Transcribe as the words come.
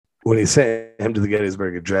when he sent him to the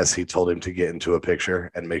Gettysburg Address, he told him to get into a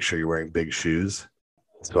picture and make sure you're wearing big shoes.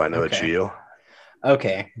 So I know it's you.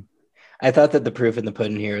 Okay. I thought that the proof in the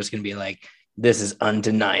pudding here was going to be like, this is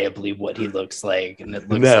undeniably what he looks like. And it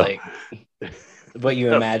looks like what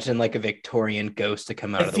you imagine like a Victorian ghost to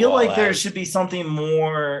come out of the wall. I feel like there should be something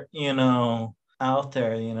more, out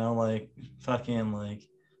there, like fucking like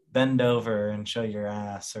bend over and show your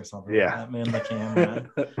ass or something. Yeah. Like that in the camera.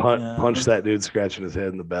 Punch that dude scratching his head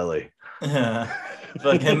in the belly. Yeah.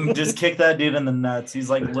 Fucking just kick that dude in the nuts. He's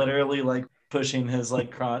like literally like pushing his like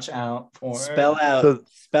crotch out for spell out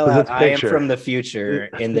I am from the future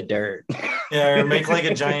in the dirt. Yeah, or make like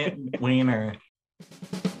a giant wiener.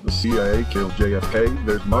 The CIA killed JFK.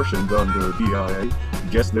 There's Martians under DIA.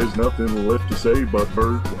 Guess there's nothing left to say but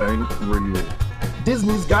birds ain't real.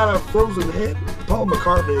 Disney's got a frozen head. Paul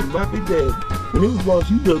McCartney might be dead. The news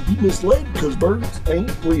wants you to be misled because birds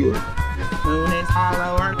ain't real. Moon is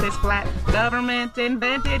hollow, earth is flat. Government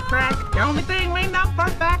invented crack. The only thing we know for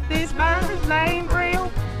fact is birds ain't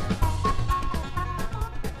real.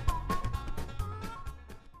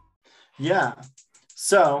 Yeah.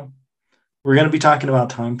 So we're going to be talking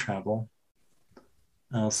about time travel.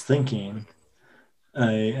 I was thinking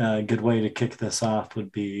a good way to kick this off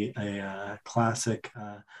would be a classic.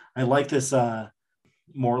 I like this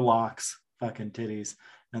Morlocks fucking titties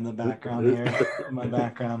in the background here. In my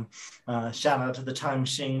background. Shout out to the Time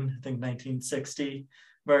Machine, I think 1960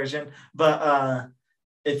 version. But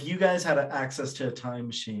if you guys had access to a time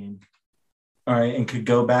machine, all right, and could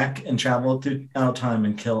go back and travel throughout time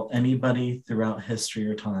and kill anybody throughout history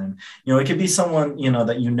or time. It could be someone,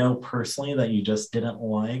 that personally that you just didn't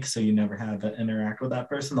like, so you never had to interact with that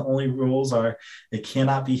person. The only rules are it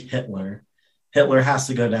cannot be Hitler. Hitler has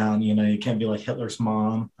to go down. You can't be like Hitler's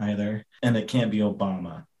mom either. And it can't be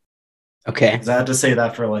Obama. Okay. Because I had to say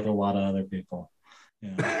that for like a lot of other people.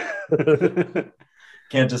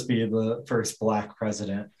 Can't just be the first black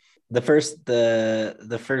president. The first man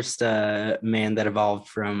that evolved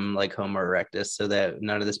from like Homo erectus, so that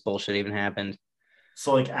none of this bullshit even happened.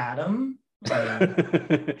 So like Adam?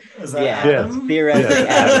 Is that Adam? Theoretically,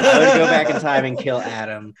 Adam. I would go back in time and kill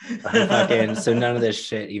Adam. So none of this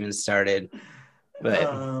shit even started. But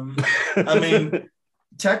I mean,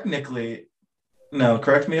 technically, no,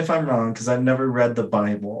 correct me if I'm wrong, because I've never read the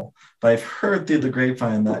Bible, but I've heard through the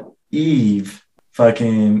grapevine that Eve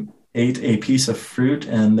fucking ate a piece of fruit,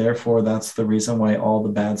 and therefore that's the reason why all the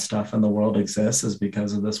bad stuff in the world exists, is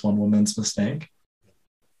because of this one woman's mistake.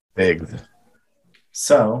 Pigs.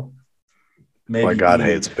 So maybe my God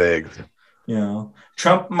hates pigs.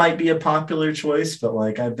 Trump might be a popular choice, but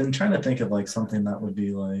like I've been trying to think of like something that would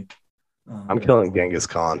be like I'm killing Genghis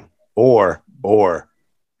Khan or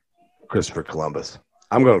Christopher Columbus.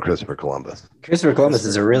 I'm going Christopher Columbus. Christopher Columbus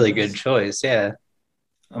is a really good choice. Yeah.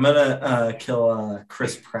 I'm gonna kill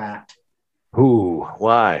Chris Pratt. Ooh,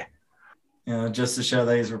 why? Just to show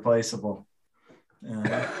that he's replaceable.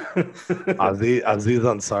 Aziz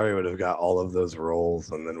Ansari would have got all of those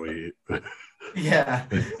roles, and then we. Yeah,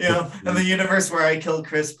 in the universe where I killed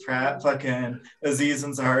Chris Pratt, fucking Aziz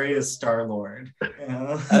Ansari is Star-Lord.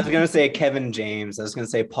 I was gonna say Kevin James. I was gonna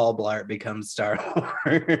say Paul Blart becomes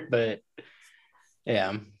Star-Lord, but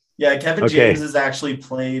yeah. Yeah, Kevin James has actually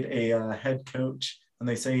played a head coach. And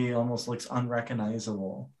they say he almost looks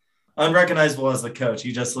unrecognizable. Unrecognizable as the coach.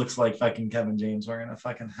 He just looks like fucking Kevin James wearing a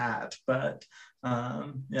fucking hat. But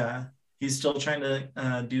yeah, he's still trying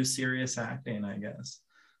to do serious acting, I guess.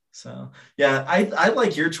 So yeah, I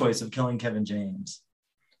like your choice of killing Kevin James.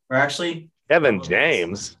 Or actually, Kevin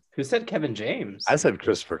James. Who said Kevin James? I said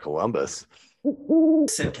Christopher Columbus. I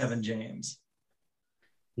said Kevin James.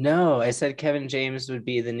 No, I said Kevin James would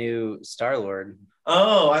be the new Star-Lord.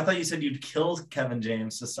 Oh, I thought you said you'd kill Kevin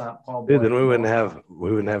James to stop Paul Blart. Dude, then we wouldn't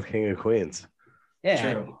have King of Queens.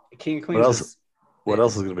 Yeah, true. King of Queens. What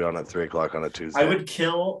else is going to be on at 3:00 on a Tuesday? I would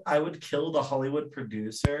kill the Hollywood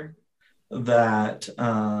producer that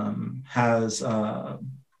has that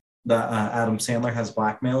Adam Sandler has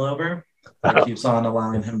blackmail over. That keeps on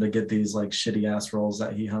allowing him to get these like shitty ass roles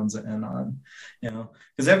that he hones it in on,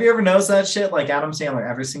 because have you ever noticed that shit? Like Adam Sandler,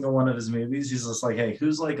 every single one of his movies, he's just like, hey,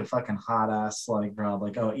 who's like a fucking hot ass like bro?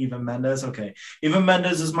 Like, oh, Eva Mendes. Okay, Eva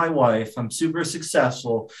Mendes is my wife. I'm super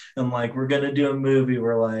successful, and like we're gonna do a movie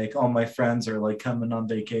where like all my friends are like coming on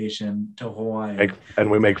vacation to Hawaii,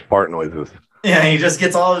 and we make fart noises. Yeah, he just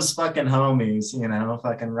gets all his fucking homies,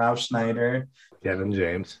 fucking Ralph Schneider, Kevin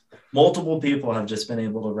James. Multiple people have just been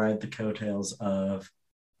able to ride the coattails of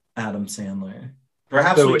Adam Sandler.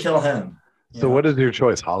 Perhaps we kill him. So what is your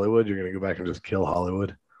choice? Hollywood? You're going to go back and just kill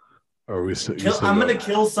Hollywood? Or are we I'm going to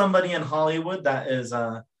kill somebody in Hollywood that is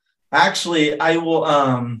actually I will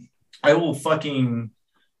I will fucking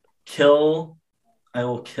kill. I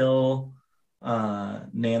will kill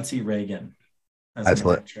Nancy Reagan as an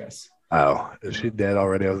actress. Oh, is she dead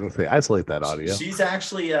already? I was gonna say isolate that audio. She's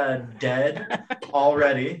actually dead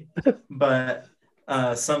already, but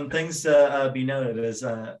some things to be noted is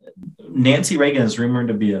Nancy Reagan is rumored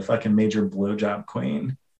to be a fucking major blowjob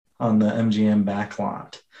queen on the MGM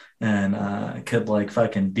backlot, and could like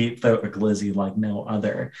fucking deep throat a glizzy like no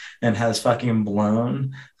other, and has fucking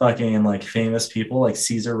blown fucking like famous people like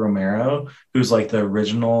Cesar Romero, who's like the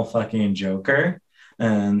original fucking Joker,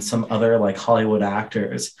 and some other like Hollywood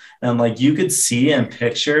actors. And like you could see in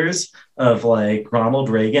pictures of like Ronald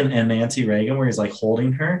Reagan and Nancy Reagan where he's like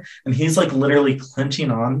holding her and he's like literally clenching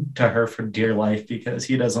on to her for dear life because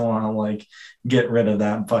he doesn't want to like get rid of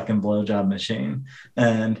that fucking blowjob machine.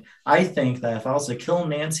 And I think that if I was to kill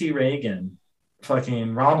Nancy Reagan,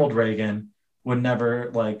 fucking Ronald Reagan would never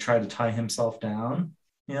like try to tie himself down,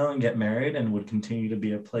 you know, and get married, and would continue to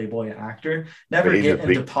be a Playboy actor, never get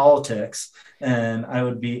into politics, and I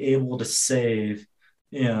would be able to save,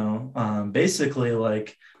 you know, basically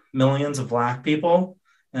like millions of Black people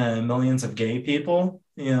and millions of gay people,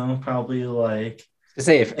 you know, probably like. To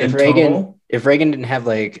say if Reagan didn't have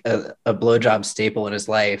like a blowjob staple in his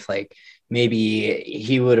life, like maybe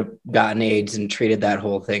he would have gotten AIDS and treated that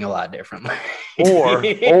whole thing a lot differently. or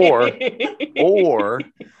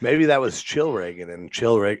maybe that was chill Reagan,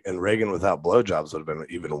 and Reagan without blowjobs would have been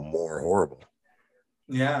even more horrible.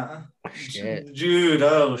 Yeah. Shit. Dude,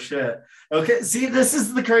 oh shit. Okay, see, this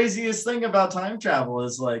is the craziest thing about time travel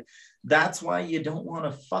is like that's why you don't want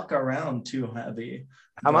to fuck around too heavy.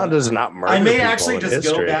 How does not murder? I may people actually in just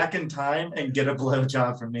history. go back in time and get a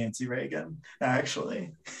blowjob from Nancy Reagan.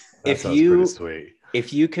 Actually, That sounds pretty sweet.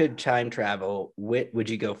 If you could time travel, would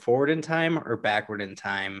you go forward in time or backward in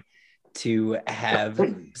time to have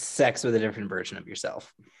sex with a different version of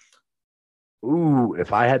yourself? Ooh,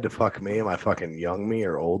 if I had to fuck me, am I fucking young me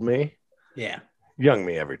or old me? Yeah. Young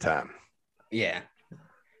me every time. Yeah.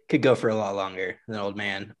 Could go for a lot longer than old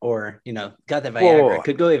man, or, you know, got that Viagra. Whoa.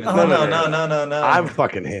 Could go even no. I'm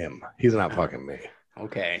fucking him. He's not fucking me.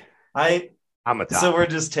 Okay. I'm a top. So we're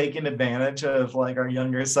just taking advantage of like our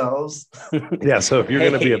younger selves. Yeah. So if you're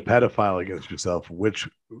going to be a pedophile against yourself, which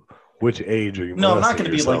age are you? No, I'm not molesting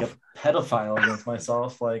going to be like yourself? a pedophile against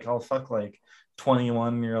myself. Like I'll fuck like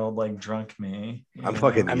 21-year-old like drunk me. I'm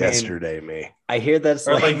fucking yesterday me. I hear that's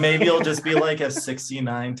or like maybe it'll just be like a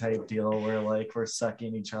 69 type deal where like we're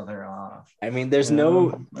sucking each other off. I mean, there's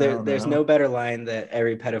no better line that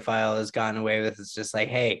every pedophile has gotten away with. It's just like,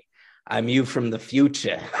 hey, I'm you from the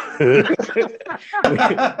future. The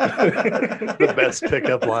best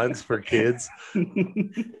pickup lines for kids.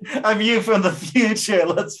 I'm you from the future.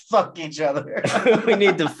 Let's fuck each other. We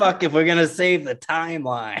need to fuck if we're gonna save the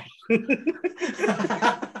timeline.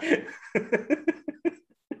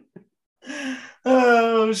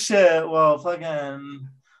 Oh shit. Well, fucking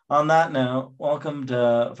on that note, welcome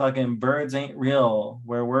to fucking Birds Ain't Real.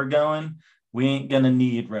 Where we're going, we ain't gonna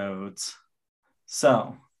need roads.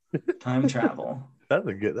 So time travel. That's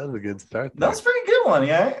a good start. That's a pretty good one,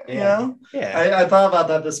 yeah. You know? Yeah. I thought about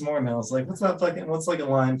that this morning. I was like, what's like a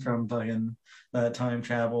line from fucking that time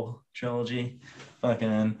travel trilogy,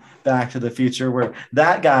 fucking Back to the Future, where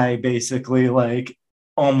that guy basically like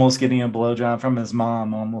almost getting a blowjob from his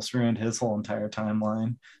mom almost ruined his whole entire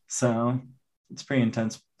timeline. So it's pretty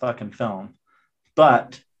intense fucking film.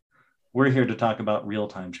 But we're here to talk about real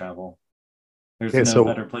time travel. There's no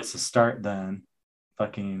better place to start than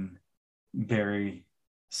fucking Barry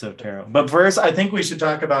Soetoro. But first, I think we should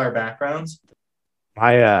talk about our backgrounds.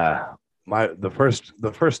 The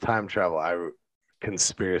first time travel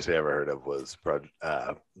conspiracy I ever heard of was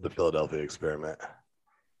the Philadelphia Experiment.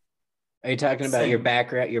 Are you talking about your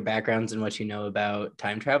backgrounds and what you know about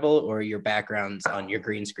time travel, or your backgrounds on your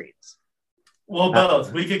green screens? Well,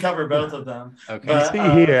 both. We could cover both of them. Okay. But, See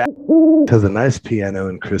here, has a nice piano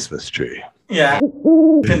and Christmas tree. Yeah,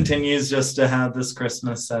 continues just to have this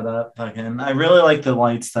Christmas setup. Fucking, I really like the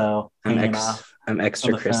lights though. I'm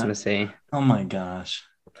extra Christmassy. Oh my gosh.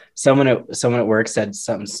 Someone at work said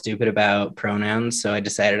something stupid about pronouns, so I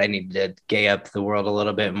decided I needed to gay up the world a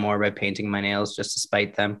little bit more by painting my nails just to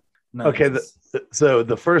spite them. Nice. Okay, so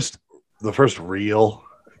the first real,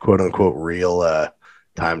 quote unquote, real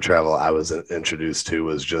time travel I was introduced to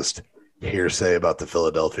was just hearsay about the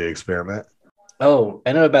Philadelphia Experiment. Oh,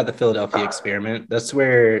 I know about the Philadelphia Experiment. That's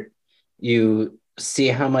where you see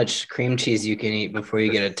how much cream cheese you can eat before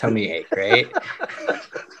you get a tummy ache, right?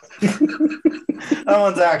 That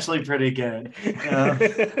one's actually pretty good.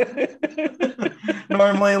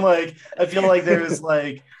 Normally, like, I feel like there's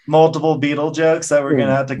like multiple Beetle jokes that we're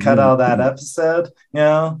gonna have to cut out that episode. You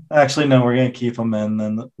know, actually, no, we're gonna keep them in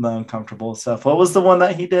the uncomfortable stuff. What was the one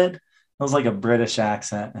that he did? It was like a British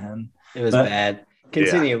accent, and it was bad.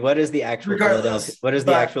 Continue. Yeah. What is the actual Philadelphia? What is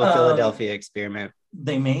the actual Philadelphia experiment?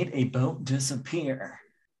 They made a boat disappear.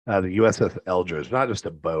 The USS Eldridge, not just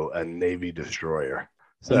a boat, a Navy destroyer.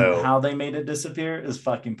 So and how they made it disappear is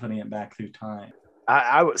fucking putting it back through time.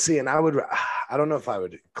 I would see, and I don't know if I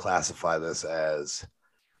would classify this as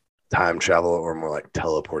time travel or more like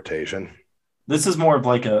teleportation. This is more of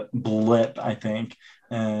like a blip, I think.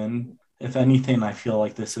 And if anything, I feel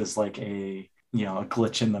like this is like a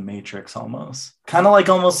glitch in the matrix almost. Kind of like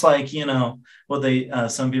almost like, what they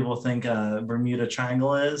some people think Bermuda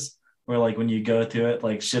Triangle is, where like when you go through it,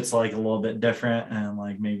 like shit's like a little bit different and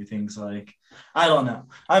like maybe things like, I don't know.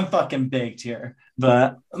 I'm fucking baked here.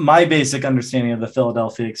 But my basic understanding of the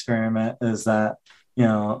Philadelphia experiment is that,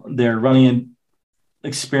 they're running an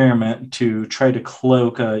experiment to try to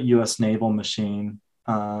cloak a U.S. naval machine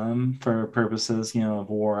for purposes, of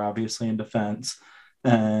war, obviously, and defense.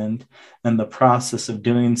 And in the process of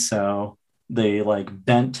doing so, they like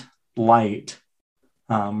bent light.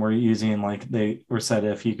 We're using like they were said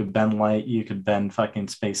if you could bend light, you could bend fucking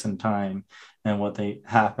space and time. And what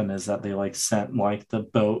happened is that they like sent like the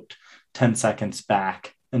boat 10 seconds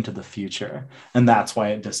back into the future, and that's why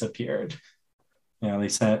it disappeared. They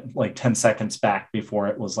sent like 10 seconds back before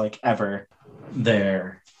it was like ever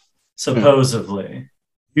there, supposedly.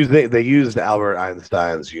 They used Albert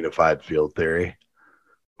Einstein's unified field theory,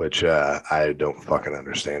 which I don't fucking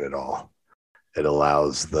understand at all. It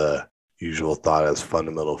allows the usual thought as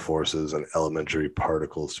fundamental forces and elementary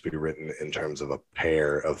particles to be written in terms of a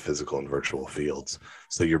pair of physical and virtual fields.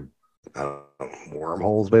 So you're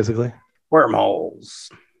wormholes, basically.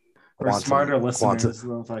 Wormholes. For smarter listeners,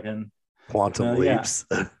 quantum leaps.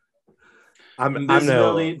 Yeah. I'm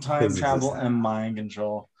no time travel and mind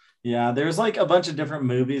control. Yeah, there's like a bunch of different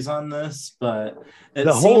movies on this, but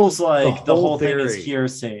it seems like the whole thing is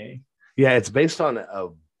hearsay. Yeah, it's based on a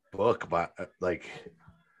book by like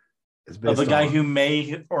of a guy who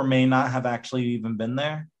may or may not have actually even been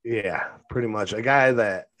there. Yeah, pretty much. A guy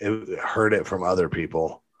that heard it from other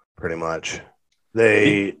people, pretty much.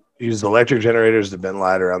 They used electric generators to bend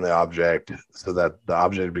light around the object so that the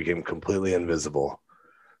object became completely invisible.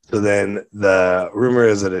 So then the rumor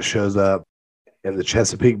is that it shows up in the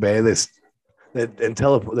Chesapeake Bay. They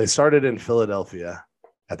started in Philadelphia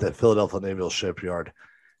at the Philadelphia Naval Shipyard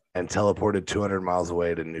and teleported 200 miles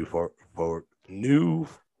away to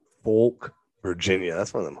Norfolk, Virginia.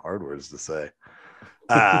 That's one of them hard words to say.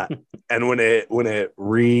 And when it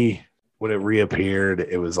reappeared,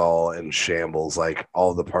 it was all in shambles. Like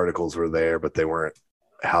all the particles were there, but they weren't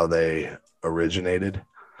how they originated.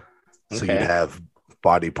 So you'd have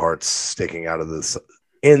body parts sticking out of this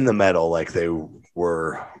in the metal, like they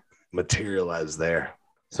were materialized there.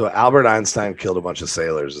 So Albert Einstein killed a bunch of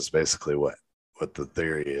sailors is basically what the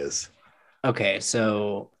theory is. Okay,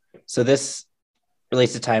 so this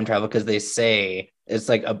relates to time travel because they say it's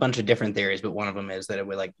like a bunch of different theories, but one of them is that it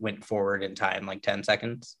would like went forward in time like 10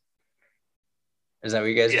 seconds. Is that what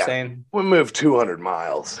you guys are saying? We moved 200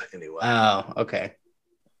 miles anyway. Oh, okay.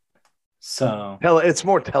 So it's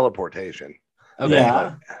more teleportation. Okay.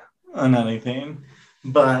 Yeah, on anything.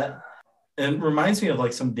 But it reminds me of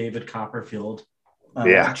like some David Copperfield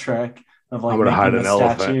trick of like making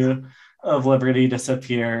the Statue of Liberty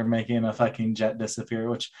disappear, making a fucking jet disappear,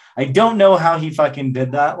 which I don't know how he fucking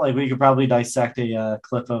did that. Like we could probably dissect a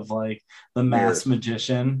clip of like the Masked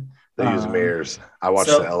Magician. They use mirrors. I watched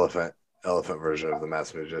the elephant version of the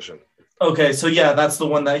Masked Magician. Okay, so yeah, that's the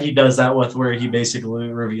one that he does that with, where he basically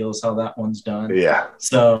reveals how that one's done. Yeah.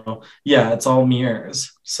 So yeah, it's all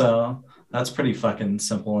mirrors. So that's pretty fucking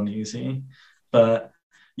simple and easy. But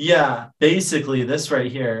yeah, basically this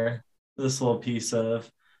right here, this little piece of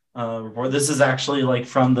report, this is actually like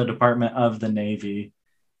from the Department of the Navy,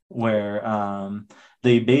 where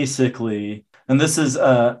they basically, and this is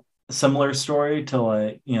a similar story to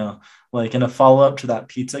like, like in a follow-up to that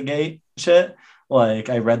Pizzagate shit. Like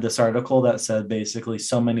I read this article that said basically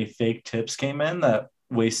so many fake tips came in that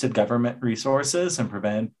wasted government resources and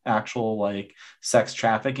prevent actual like sex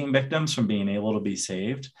trafficking victims from being able to be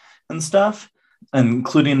saved and stuff,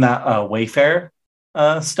 including that Wayfair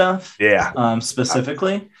stuff. Yeah.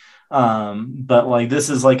 Specifically. But like this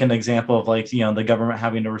is like an example of like, the government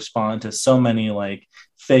having to respond to so many like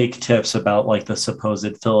fake tips about like the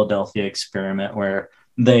supposed Philadelphia experiment, where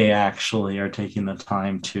they actually are taking the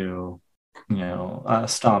time to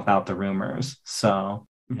stomp out the rumors. So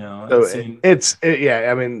I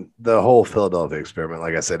mean, the whole Philadelphia experiment,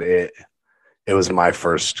 like I said, it was my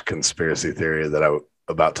first conspiracy theory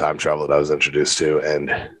about time travel that I was introduced to,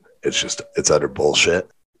 and it's utter bullshit.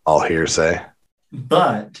 All hearsay.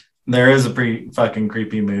 But there is a pretty fucking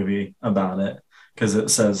creepy movie about it, because it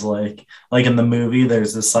says like in the movie,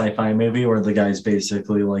 there's this sci-fi movie where the guys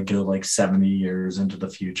basically like go like 70 years into the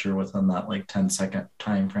future within that like 10-second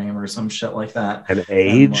time frame or some shit like that. An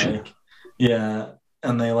age? And, like, yeah.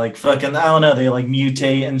 And they like fucking, I don't know, they like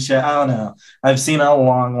mutate and shit. I don't know. I've seen it a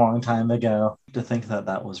long, long time ago. To think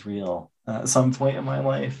that was real at some point in my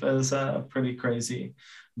life is pretty crazy.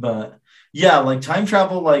 But yeah, like time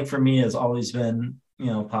travel, like for me, has always been,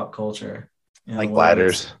 pop culture. Like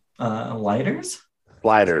lighters. Lighters?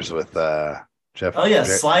 Sliders with Jeff. Oh yeah,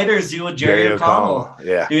 Sliders. You with Jerry O'Connell.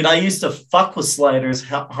 Yeah, dude, I used to fuck with Sliders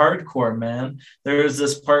hardcore, man. There was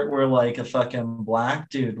this part where like a fucking black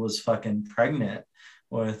dude was fucking pregnant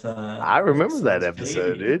with. I remember that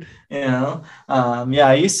episode, dude. Yeah,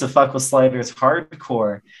 I used to fuck with Sliders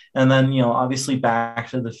hardcore, and then obviously Back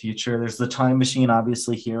to the Future. There's the Time Machine,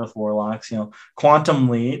 obviously here with Warlocks. Quantum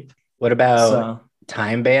Leap. What about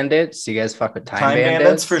Time Bandits? You guys fuck with Time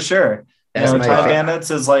Bandits for sure. Time Bandits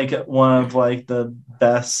is like one of like the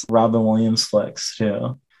best Robin Williams flicks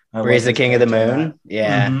too. Where he's the king of the moon.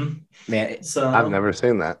 Yeah, man. So I've never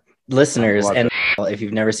seen that. Listeners, and if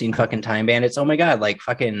you've never seen fucking Time Bandits, oh my god, like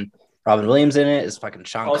fucking Robin Williams in it, is fucking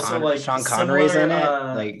Sean Connery's in it.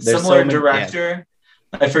 Like there's similar director.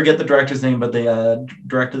 Yeah. I forget the director's name, but they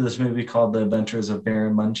directed this movie called The Adventures of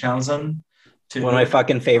Baron Munchausen. One of my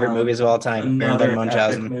fucking favorite movies of all time. Another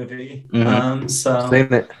Munchausen movie.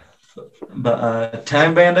 Seen it. But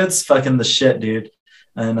Time Bandits, fucking the shit, dude.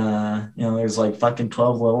 And there's like fucking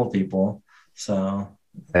 12 little people. So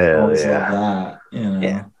always love that,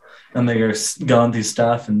 Yeah. And they're going through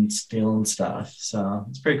stuff and stealing stuff. So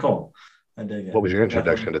it's pretty cool. I dig it. What was your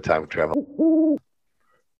introduction to time travel?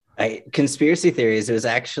 Conspiracy theories. It was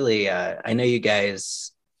actually I know you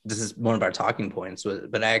guys, this is one of our talking points,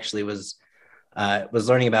 but I actually was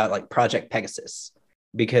learning about like Project Pegasus,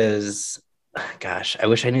 because gosh, I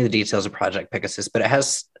wish I knew the details of Project Pegasus, but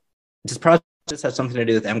does Project Pegasus have something to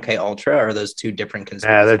do with MK Ultra, or are those two different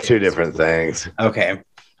conspiracy they're theories? two different things. Okay.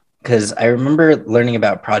 Because I remember learning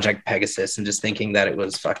about Project Pegasus and just thinking that it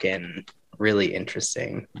was fucking really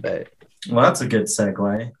interesting. But well, that's a good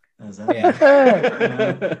segue.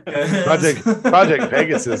 Project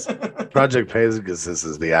Pegasus. Project Pegasus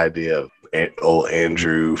is the idea of old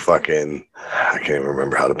Andrew fucking, I can't even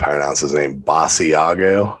remember how to pronounce his name,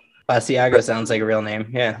 Basiago. Basiago sounds like a real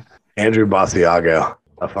name. Yeah. Andrew Basiago,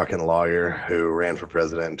 a fucking lawyer who ran for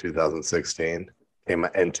president in 2016.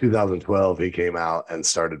 In 2012, he came out and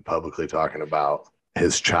started publicly talking about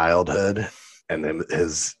his childhood and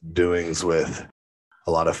his doings with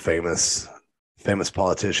a lot of famous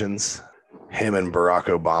politicians. Him and Barack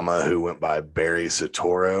Obama, who went by Barry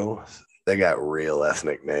Soetoro, they got real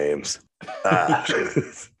ethnic names.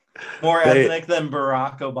 More ethnic than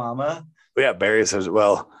Barack Obama? Yeah, Barry says,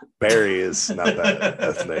 well, Barry is not that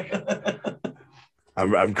ethnic.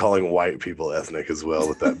 I'm calling white people ethnic as well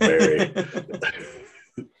with that Barry.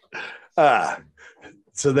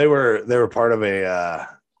 So they were part of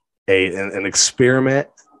an experiment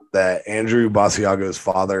that Andrew Basiago's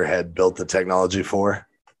father had built the technology for.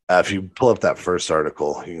 If you pull up that first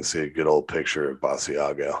article, you can see a good old picture of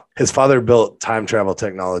Basiago. His father built time travel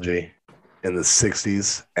technology in the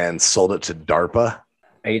 60s and sold it to DARPA.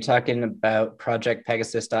 Are you talking about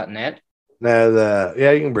projectpegasus.net? No,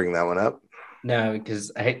 you can bring that one up. No,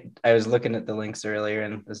 because I was looking at the links earlier,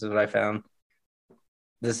 and this is what I found.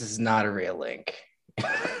 This is not a real link.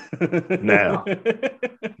 No,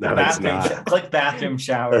 it's not. Click bathroom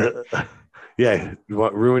shower. Yeah, you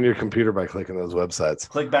want ruin your computer by clicking those websites.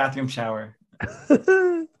 Click bathroom shower.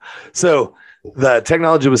 So the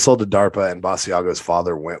technology was sold to DARPA, and Basiago's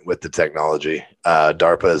father went with the technology.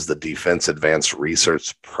 DARPA is the Defense Advanced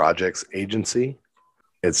Research Projects Agency.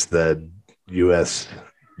 It's the U.S.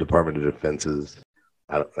 Department of Defense's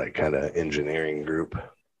that kind of engineering group.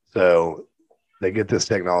 So they get this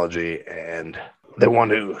technology, and they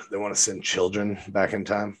want to send children back in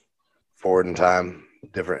time, forward in time,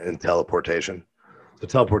 different in teleportation. So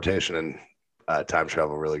teleportation and time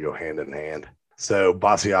travel really go hand in hand. So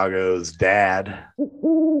Basiago's dad.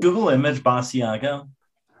 Google image Basiago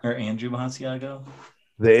or Andrew Basiago.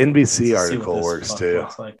 The NBC article works too.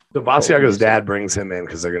 Like. So Basiago's dad brings him in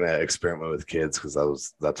because they're going to experiment with kids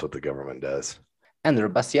because that's what the government does. Andrew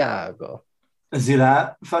Basiago. Is he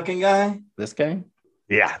that fucking guy? This guy?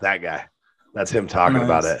 Yeah, that guy. That's him talking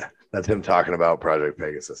about it. That's him talking about Project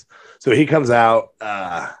Pegasus. So he comes out.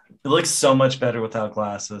 It looks so much better without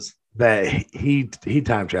glasses. that he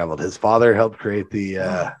time traveled. His father helped create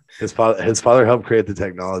the his father helped create the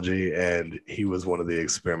technology, and he was one of the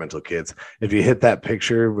experimental kids. If you hit that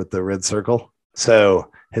picture with the red circle, so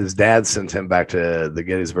his dad sent him back to the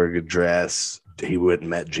Gettysburg Address. He went and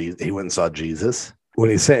met Jesus. He went and saw Jesus. When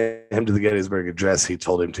he sent him to the Gettysburg Address, he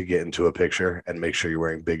told him to get into a picture and make sure you're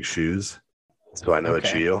wearing big shoes, so I know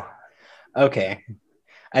it's you. Okay.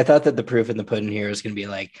 I thought that the proof in the pudding here was going to be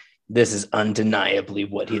like, this is undeniably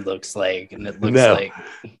what he looks like. And it looks like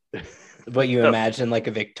what you imagine, like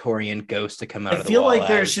a Victorian ghost to come out of the wall. I feel like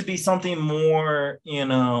there should be something more,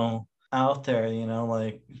 out there,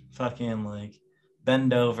 like fucking like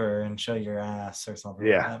bend over and show your ass or something.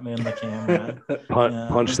 Yeah. Like that in the camera.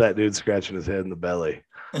 Punch that dude scratching his head in the belly.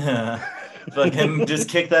 Yeah. Fucking just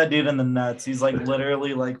kick that dude in the nuts. He's like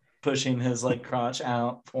literally like pushing his like crotch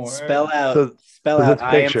out for spell out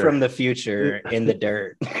I am from the future in the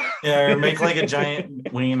dirt. Yeah, or make like a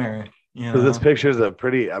giant wiener. So this picture is it's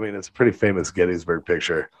a pretty famous Gettysburg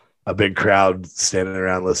picture. A big crowd standing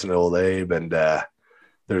around listening to old Abe, and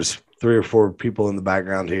there's 3 or 4 people in the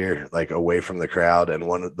background here, like away from the crowd, and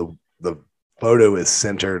one of the photo is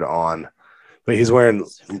centered on, but he's wearing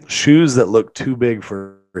shoes that look too big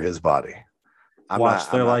for his body.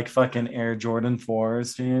 They're like fucking Air Jordan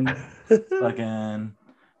 4s, dude. Fucking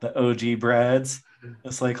the OG breads.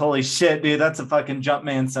 It's like, holy shit, dude, that's a fucking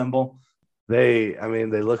Jumpman symbol. They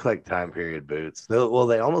look like time period boots. They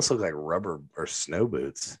almost look like rubber or snow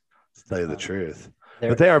boots, to tell you the truth.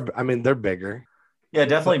 But they are, they're bigger. Yeah,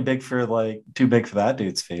 definitely too big for that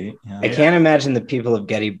dude's feet. Yeah. I can't imagine the people of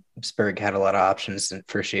Gettysburg had a lot of options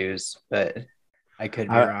for shoes, but I could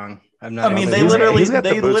be wrong. I'm not. They literally,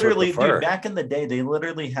 dude, back in the day, they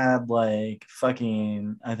literally had like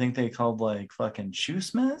fucking, I think they called like fucking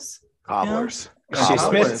shoesmiths. Cobblers.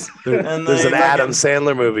 Shoesmiths. There's an Adam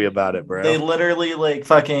Sandler movie about it, bro. They literally like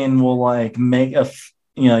fucking will like make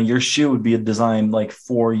your shoe would be a design like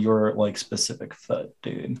for your like specific foot,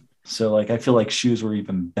 dude. So like I feel like shoes were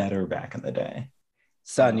even better back in the day.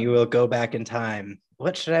 Son, you will go back in time.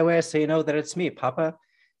 What should I wear so you know that it's me, Papa?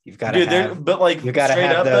 You've got to have, you got to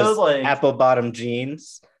have those apple bottom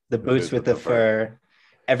jeans, the boots with the fur.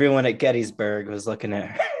 Everyone at Gettysburg was looking at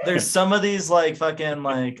her. There's some of these like fucking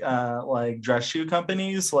like dress shoe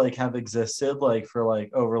companies like have existed like for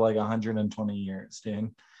like over like 120 years, dude.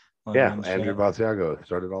 Like, Andrew Basiago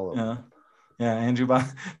started all of them. Yeah, Andrew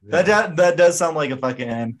that does sound like a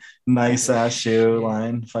fucking nice ass shoe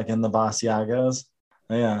line. Fucking the Basiagos.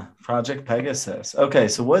 Yeah, Project Pegasus. Okay,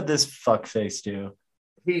 so what did this fuckface do?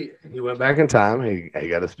 He went back in time. He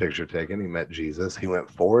got his picture taken. He met Jesus. He went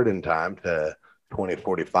forward in time to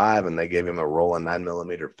 2045, and they gave him a roll of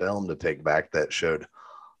 9mm film to take back that showed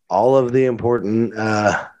all of the important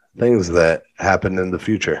things that happened in the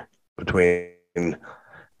future between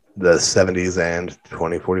the 70s and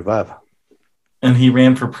 2045. And he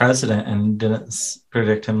ran for president and didn't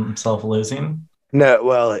predict himself losing? No,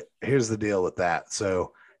 well, here's the deal with that.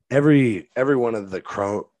 So every one of the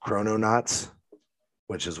chrononauts,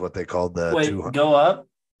 which is what they called the... Wait, go up.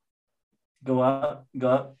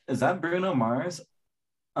 Is that Bruno Mars?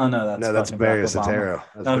 Oh, no, that's Barry Soetoro.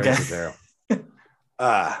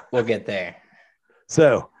 We'll get there.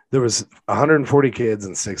 So there was 140 kids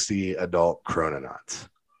and 60 adult chrononauts.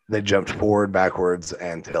 They jumped forward, backwards,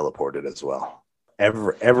 and teleported as well.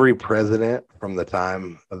 Every president from the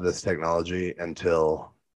time of this technology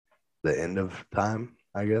until the end of time,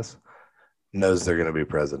 I guess, knows they're going to be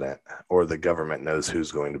president, or the government knows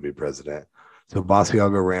who's going to be president. So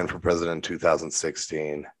Basiago ran for president in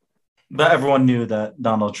 2016. But everyone knew that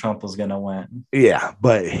Donald Trump was going to win. Yeah,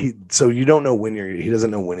 but so you don't know he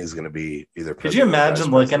doesn't know when he's going to be either president. Could you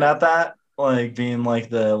imagine looking at that? Like being like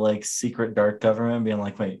the like secret dark government being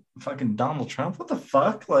like, wait, fucking Donald Trump? What the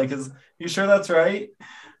fuck? Like, is you sure that's right?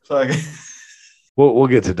 Fuck. We'll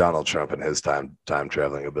get to Donald Trump and his time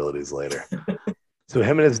traveling abilities later. So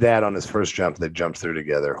him and his dad on his first jump, they jumped through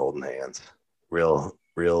together holding hands. Real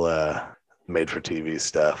made for TV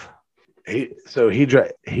stuff.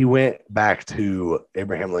 He went back to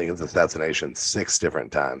Abraham Lincoln's assassination 6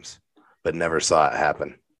 different times, but never saw it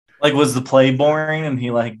happen. Like, was the play boring and he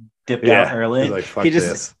like dipped out early? Like,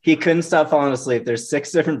 he couldn't stop falling asleep. There's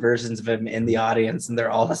 6 different versions of him in the audience, and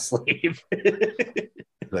they're all asleep.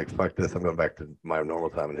 Like, fuck this, I'm going back to my normal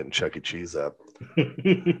time and hitting Chuck E. Cheese up.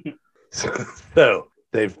 So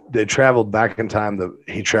they traveled back in time.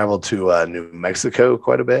 He traveled to New Mexico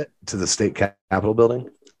quite a bit, to the state capitol building,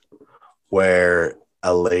 where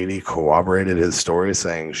a lady corroborated his story,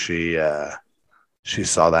 saying she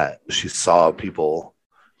saw people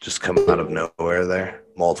just come out of nowhere there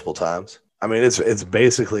multiple times. I mean, it's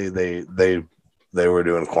basically they They were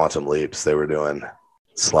doing quantum leaps. They were doing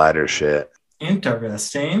slider shit.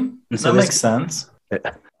 Interesting. So That this- makes sense.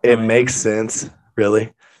 It makes sense,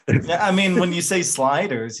 really. Yeah, I mean, when you say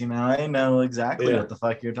sliders, you know, I know exactly Yeah. what the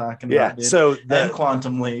fuck you're talking Yeah. about, dude. So And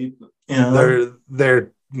quantum leap, you know.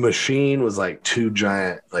 their machine was like two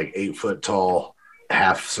giant, like 8-foot tall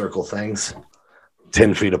half circle things,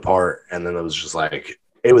 10 feet apart, and then it was just like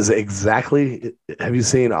it was exactly. Have you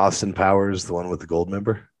seen Austin Powers, the one with the gold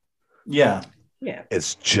member? Yeah, Yeah.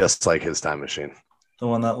 It's just like his time machine. the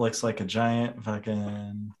one that looks like a giant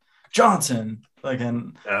fucking Johnson.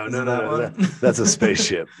 Fucking. Oh is no, it no, that no, one? that's a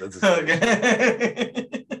spaceship. That's a Okay.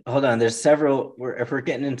 Hold on. There's several. If we're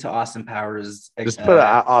getting into Austin Powers, Just put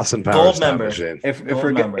an Austin Powers Gold time member. machine. if Gold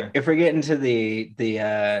we're member. if we're getting to the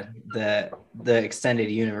extended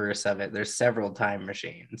universe of it, there's several time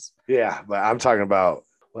machines. Yeah, but I'm talking about.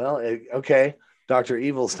 Well, okay, Dr.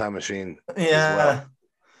 Evil's time machine. Yeah. well.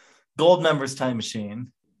 Gold member's time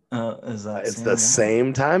machine. Is that It's same the one?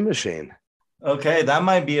 same time machine. Okay, that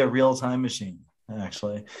might be a real time machine,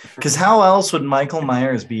 actually. Because how else would Michael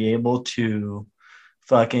Myers be able to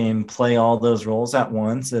fucking play all those roles at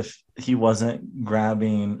once if he wasn't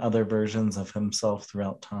grabbing other versions of himself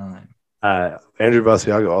throughout time? Andrew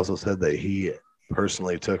Basiago also said that he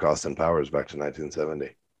personally took Austin Powers back to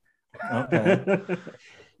 1970. Okay.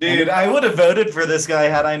 Dude, I would have voted for this guy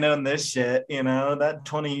had I known this shit. You know, that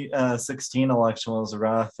 2016 election was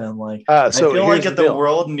rough. And like, So I feel like here's if the deal.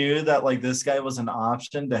 world knew that like this guy was an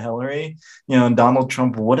option to Hillary, you know, Donald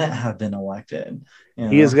Trump wouldn't have been elected. You know?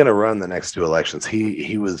 He is going to run the next two elections.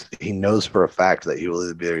 He knows for a fact that he will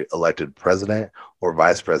either be elected president or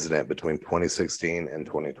vice president between 2016 and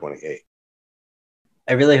 2028.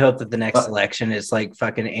 I really hope that the next But- election is like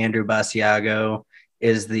fucking Andrew Basiago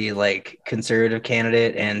is the like conservative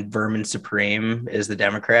candidate and Vermin Supreme is the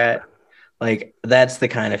Democrat. Like that's the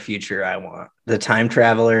kind of future I want. The time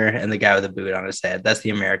traveler and the guy with a boot on his head. That's the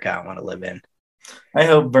America I want to live in. I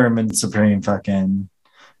hope Vermin Supreme fucking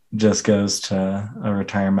just goes to a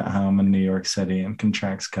retirement home in New York City and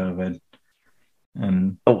contracts COVID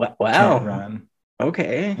and Oh can't wow. run.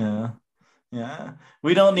 Okay. Yeah.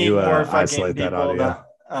 We don't need You, more fucking isolate that people.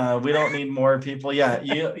 audio. We don't need more people. Yeah,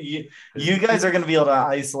 you guys are going to be able to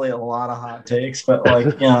isolate a lot of hot takes, but like,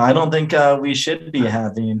 you know, I don't think we should be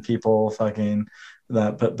having people fucking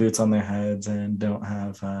that put boots on their heads and don't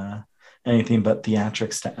have anything but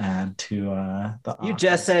theatrics to add to the. You office.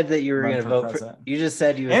 just said that you were Run going to for vote for. president. You just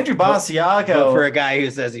said you would Andrew vote Basiago for a guy who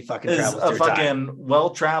says he fucking is travels a through time. fucking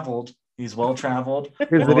well-traveled. He's well-traveled,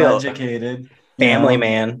 Here's the deal. well-educated, you Family know.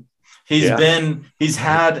 man. He's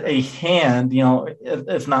had a hand, you know,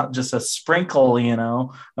 if not just a sprinkle, you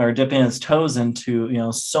know, or dipping his toes into, you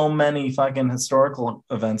know, so many fucking historical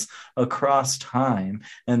events across time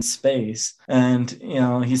and space. And, you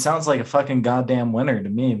know, he sounds like a fucking goddamn winner to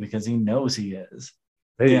me because he knows he is.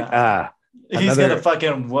 Hey, Yeah. He's Another- gonna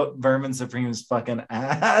fucking whoop Vermin Supreme's fucking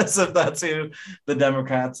ass if that's who the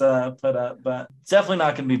Democrats put up. But it's definitely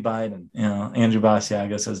not gonna be Biden. You know, Andrew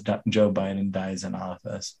Basiago says Joe Biden dies in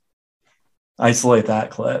office. Isolate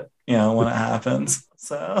that clip, you know, when it happens.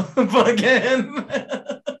 So fucking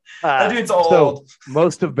that dude's old. So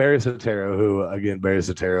most of Barry Soetoro, who again Barry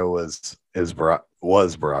Soetoro was Barack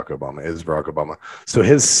Obama, is Barack Obama. So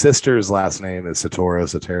his sister's last name is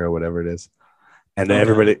Soetoro, whatever it is. And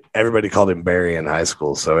Okay. everybody called him Barry in high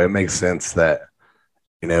school. So it makes sense that,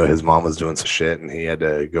 you know, his mom was doing some shit and he had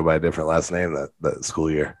to go by a different last name that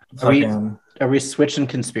school year. Fucking- Are we switching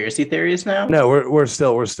conspiracy theories now? No, we're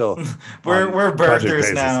still we're Project birthers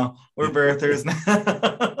Basis. now. We're birthers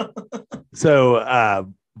now. So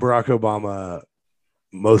Barack Obama,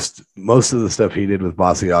 most of the stuff he did with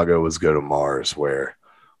Basiago was go to Mars, where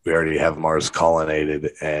we already have Mars colonized,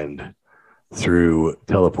 and through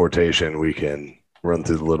teleportation we can run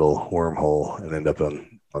through the little wormhole and end up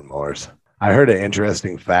on Mars. I heard an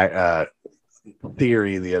interesting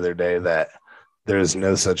theory the other day that there's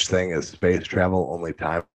no such thing as space travel, only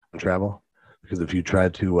time travel. Because if you try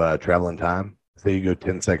to travel in time, say you go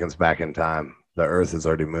 10 seconds back in time, the Earth has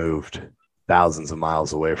already moved thousands of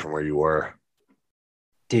miles away from where you were.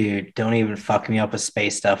 Dude, don't even fuck me up with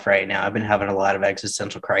space stuff right now. I've been having a lot of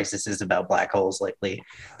existential crises about black holes lately.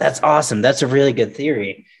 That's awesome. That's a really good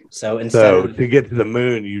theory. So instead So of to get to the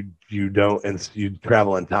moon, you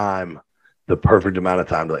travel in time, the perfect amount of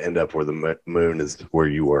time to end up where the moon is where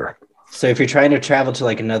you were. So if you're trying to travel to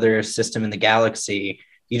like another system in the galaxy,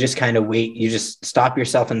 you just kind of wait, you just stop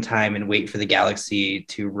yourself in time and wait for the galaxy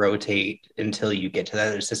to rotate until you get to that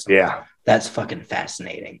other system. Yeah. That's fucking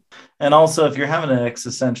fascinating. And also, if you're having an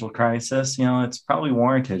existential crisis, it's probably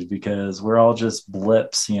warranted because we're all just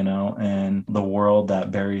blips, in the world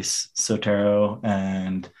that Barry Sotero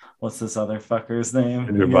and what's this other fucker's name?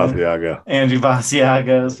 Andrew Basiago. Andrew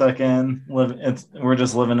Basiago is fucking we're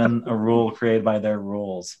just living in a rule created by their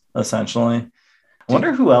rules, essentially. I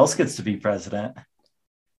wonder who else gets to be president.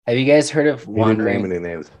 Have you guys heard of He didn't name wandering? any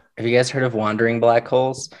names. Have you guys heard of wandering black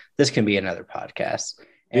holes? This can be another podcast.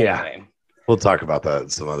 Yeah. Anyway, We'll talk about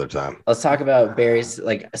that some other time. let's talk about Barry's.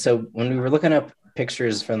 So when we were looking up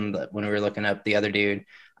pictures when we were looking up the other dude,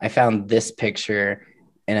 I found this picture,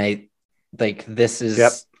 and this is.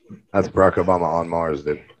 Yep. That's Barack Obama on Mars,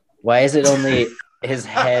 dude. Why is it only his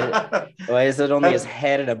head? Why is it only his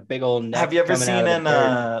head and a big old neck? Have you ever coming seen out of in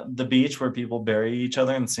the the beach where people bury each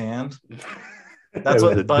other in sand? It That's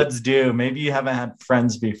was what buds do. Maybe you haven't had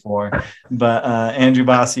friends before, but Andrew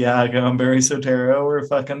Basiago and Barry Sotero were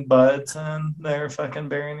fucking buds, and they're fucking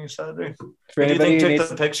burying each other. For Who do you anybody, think who took needs,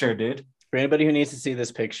 the picture, dude? for anybody who needs to see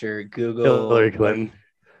this picture, Google. Hillary Clinton.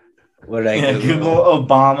 What did I Yeah, Google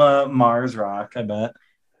Obama Mars rock. I bet.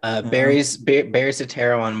 Barry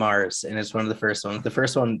Sotero on Mars, and it's one of the first ones. The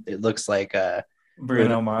first one, it looks like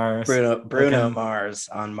Bruno Mars Bruno Okay. Mars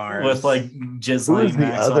on Mars with like Who is Ghislaine the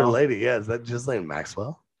Maxwell. other lady? Yeah, is that Ghislaine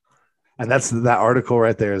Maxwell? And that article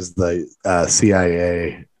right there is the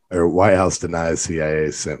CIA or White House denies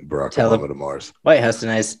CIA sent Barack Obama to Mars. White House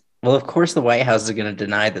denies. Well, of course, the White House is going to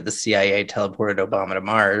deny that the CIA teleported Obama to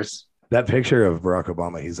Mars. That picture of Barack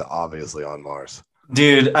Obama, he's obviously on Mars.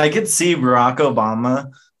 Dude, I could see Barack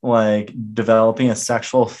Obama like developing a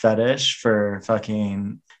sexual fetish for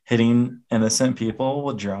fucking hitting innocent people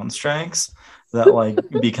with drone strikes that like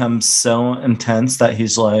becomes so intense that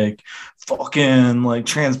he's like, fucking like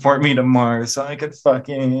transport me to Mars so I could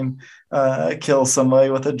fucking kill somebody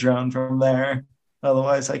with a drone from there.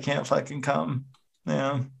 Otherwise, I can't fucking come.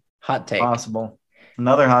 Yeah, Hot take. possible.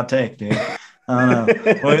 Another hot take, dude. I don't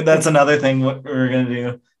know. Well, that's another thing what we're gonna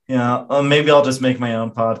do. Maybe I'll just make my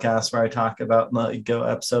own podcast where I talk about go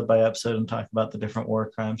episode by episode and talk about the different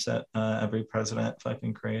war crimes that every president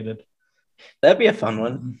fucking created. That'd be a fun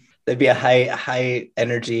one. That'd be a high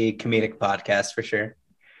energy comedic podcast for sure.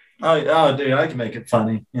 Oh, dude, I can make it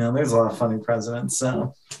funny. There's a lot of funny presidents.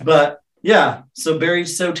 So, but yeah, so Barry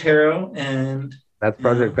Sotero and That's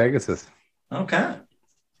Project Pegasus. okay,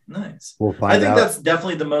 nice. We'll I find think out. that's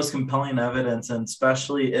definitely the most compelling evidence, and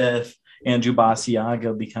especially if Andrew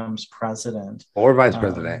Basiago becomes president. Or vice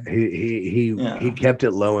president. He kept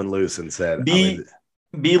it low and loose and said, Be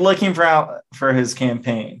looking for his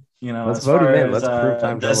campaign. Let's as vote him far in. as Let's prove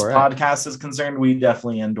time this travel right. podcast is concerned, we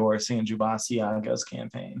definitely endorse Andrew Basiago's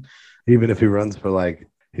campaign. even if he runs for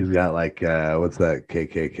he's got what's that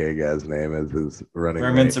KKK guy's name as his running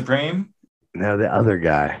Vermin mate? Supreme. No, the other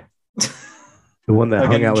guy. The one that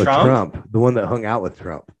hung out with Trump. The one that hung out with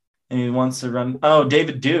Trump. And he wants to run. Oh,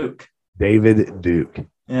 David Duke. David Duke.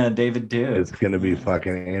 Yeah, David Duke. It's going to be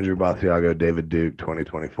fucking Andrew Basiago, David Duke,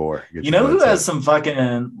 2024. You know who has some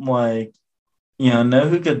fucking know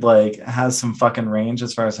who could has some fucking range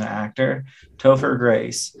as far as an actor? Topher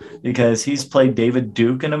Grace, because he's played David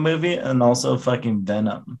Duke in a movie and also fucking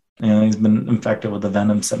Venom. He's been infected with the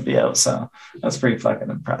Venom symbiote, so that's pretty fucking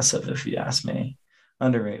impressive if you ask me.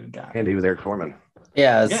 Underrated guy. And he was Eric Foreman.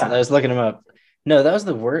 Yeah, I was looking him up. No, that was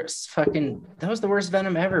the worst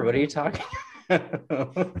Venom ever. What are you talking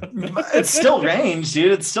about? It's still range,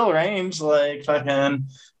 dude. It's still range. Fucking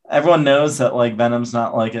everyone knows that Venom's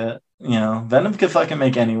not Venom could fucking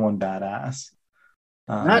make anyone badass.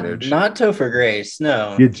 Not Topher Grace,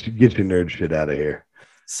 no. Get your nerd shit out of here.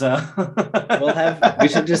 So we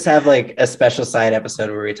should just have a special side episode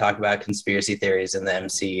where we talk about conspiracy theories in the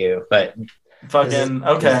MCU. But fucking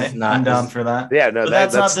okay, I'm down for that. Yeah, no, but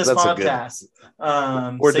that's not this podcast.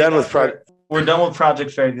 We're done with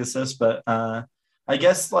Project Pegasus, but I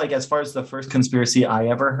guess as far as the first conspiracy I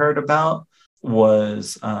ever heard about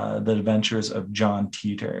was the Adventures of John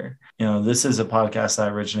Teeter. This is a podcast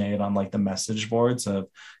that originated on the message boards of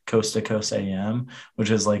Coast to Coast AM, which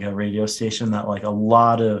is a radio station that a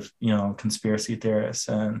lot of conspiracy theorists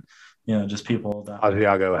and just people that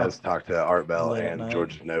Asiago has talked to Art Bell and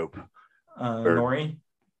George Nope. Nori?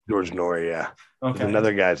 George Nori, yeah. Okay. There's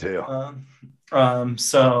another guy too.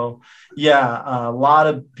 So yeah, a lot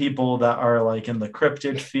of people that are in the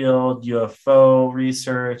cryptid field, UFO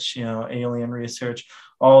research, alien research,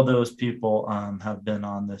 all those people have been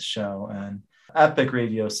on this show and epic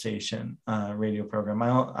radio station, radio program.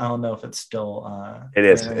 I don't know if it's still It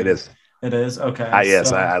is. It is okay.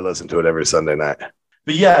 Yes, I listen to it every Sunday night.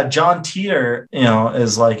 But yeah, John Teeter,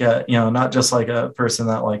 is like not just like a person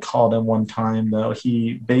that like called in one time though.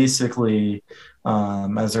 He basically,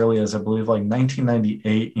 as early as I believe like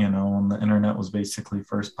 1998, when the internet was basically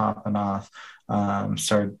first popping off,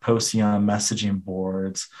 started posting on messaging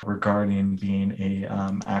boards regarding being a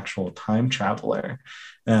actual time traveler.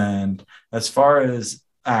 And as far as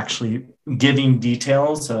actually giving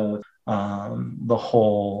details of the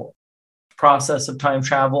whole process of time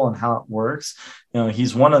travel and how it works,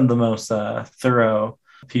 he's one of the most thorough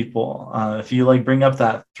people. If you like bring up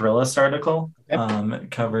that Thrillist article, it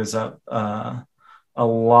covers up a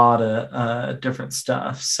lot of different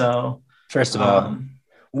stuff. So first of all,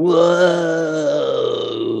 whoa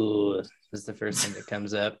is the first thing that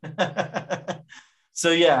comes up.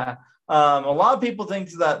 So yeah, a lot of people think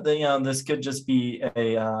that this could just be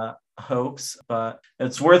a hoax, but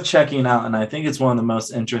it's worth checking out, and I think it's one of the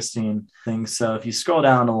most interesting things. So if you scroll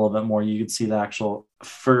down a little bit more, you can see the actual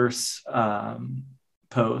first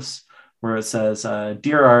post where it says,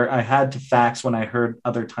 "Dear Art, I had to fax when I heard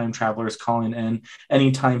other time travelers calling in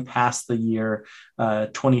anytime past the year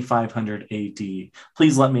 2500 AD.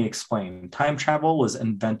 Please let me explain. Time travel was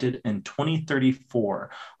invented in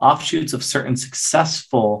 2034. Offshoots of certain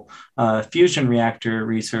successful fusion reactor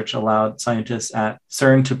research allowed scientists at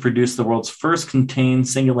CERN to produce the world's first contained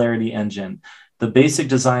singularity engine. The basic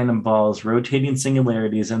design involves rotating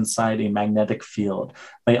singularities inside a magnetic field.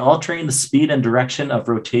 By altering the speed and direction of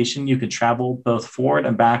rotation, you can travel both forward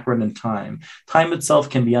and backward in time. Time itself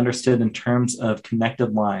can be understood in terms of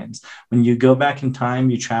connected lines. When you go back in time,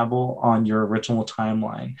 you travel on your original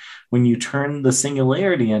timeline. When you turn the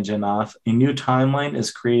singularity engine off, a new timeline is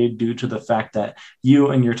created due to the fact that you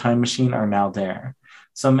and your time machine are now there."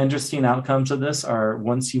 Some interesting outcomes of this are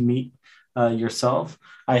once you meet yourself.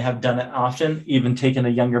 I have done it often, even taken a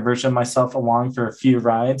younger version of myself along for a few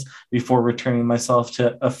rides before returning myself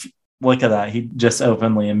to look at that. He just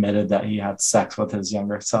openly admitted that he had sex with his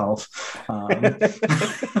younger self.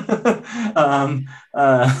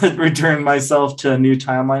 Return myself to a new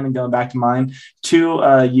timeline and going back to mine. 2,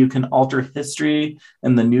 you can alter history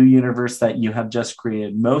in the new universe that you have just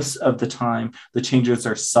created. Most of the time, the changes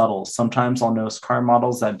are subtle. Sometimes I'll notice car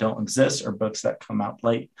models that don't exist or books that come out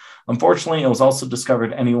late. Unfortunately, it was also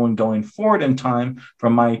discovered anyone going forward in time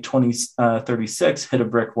from my 2036 hit a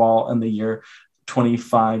brick wall in the year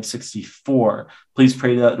 2564. Please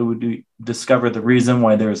pray that it would discover the reason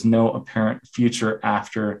why there is no apparent future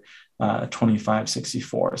after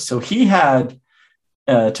 2564. So he had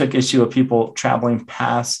took issue of people traveling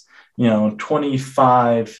past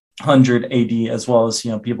 2500 AD, as well as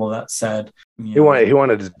people that said he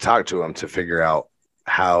wanted to talk to him to figure out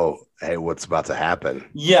what's about to happen.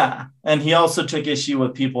 Yeah, and he also took issue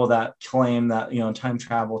with people that claim that time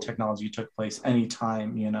travel technology took place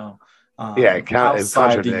anytime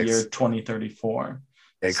outside the year 2034.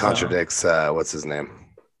 It contradicts what's his name,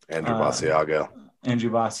 Andrew Basiago.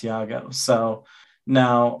 So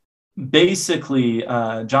now, basically,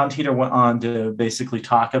 John Teeter went on to basically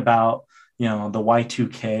talk about the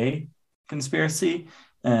Y2K conspiracy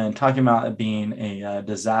and talking about it being a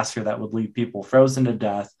disaster that would leave people frozen to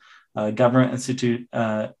death. Government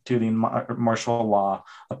instituting martial law,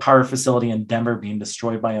 a power facility in Denver being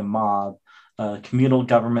destroyed by a mob, communal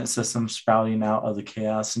government system sprouting out of the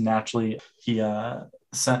chaos. And naturally, he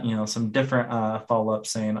sent some different follow-up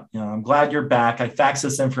saying, "I'm glad you're back. I faxed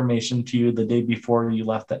this information to you the day before you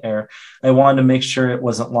left the air. I wanted to make sure it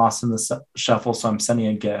wasn't lost in the shuffle, so I'm sending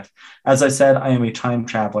a gift. As I said, I am a time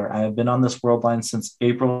traveler. I have been on this world line since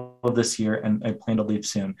April of this year, and I plan to leave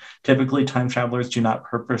soon. Typically, time travelers do not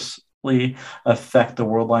purposely affect the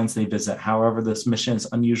world lines they visit. However, this mission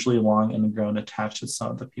is unusually long and grown attached to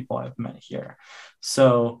some of the people I've met here."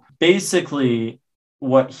 So basically,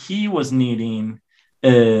 what he was needing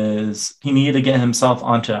is he needed to get himself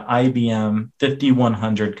onto IBM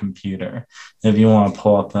 5100 computer. If you want to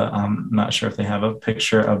pull up I'm not sure if they have a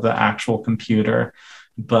picture of the actual computer,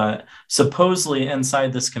 but supposedly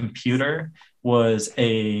inside this computer was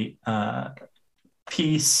a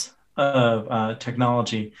piece of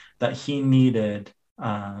technology that he needed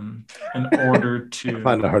in order to... I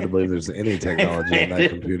find it hard to believe there's any technology in that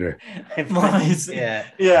computer.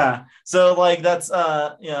 Yeah. So that's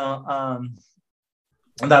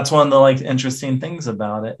that's one of the interesting things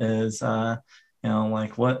about it is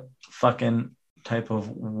what fucking type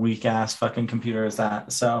of weak ass fucking computer is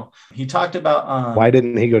that? So he talked about why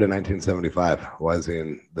didn't he go to 1975? Why is he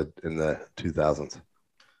in the 2000s?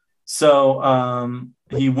 So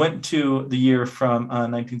he went to the year from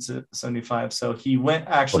 1975. So he went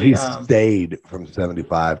actually. He stayed from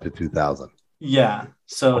 75 to 2000. Yeah.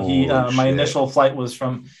 So he, Holy my shit. initial flight was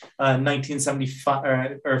from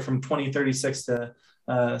 1975 or from 2036 to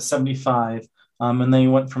 75. And then he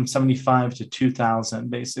went from 75 to 2000,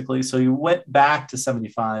 basically. So he went back to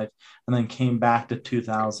 75 and then came back to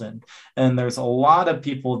 2000. And there's a lot of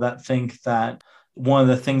people that think that one of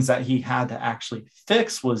the things that he had to actually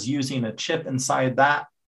fix was using a chip inside that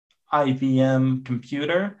IBM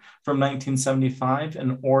computer from 1975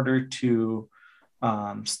 in order to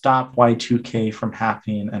stop Y2K from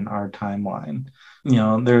happening in our timeline.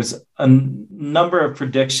 There's a number of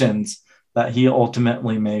predictions that he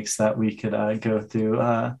ultimately makes that we could go through.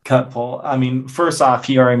 Cut pull. I mean, first off,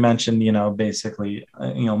 he already mentioned, basically,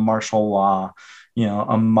 martial law,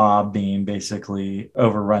 a mob being basically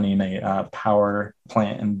overrunning a power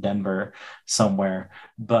plant in Denver somewhere.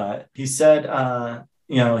 But he said,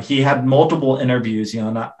 he had multiple interviews,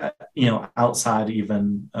 not, outside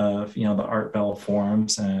even of, the Art Bell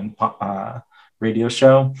forums and radio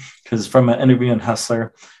show, because from an interview in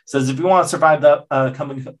Hustler, says, if you want to survive the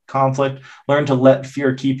coming conflict, learn to let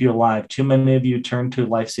fear keep you alive. Too many of you turn to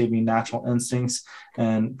life-saving natural instincts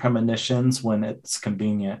and premonitions when it's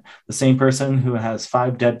convenient. The same person who has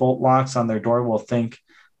 5 deadbolt locks on their door will think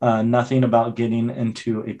nothing about getting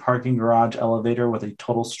into a parking garage elevator with a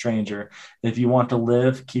total stranger. If you want to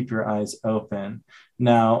live, keep your eyes open.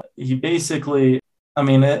 Now, he basically, I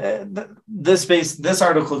mean, this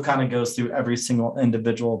article kind of goes through every single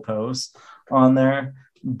individual post on there,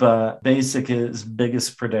 but his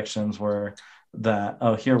biggest predictions were that,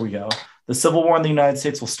 here we go. The Civil War in the United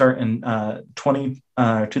States will start in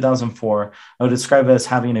 2004. I would describe it as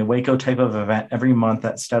having a Waco type of event every month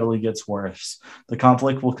that steadily gets worse. The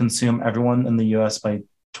conflict will consume everyone in the U.S. by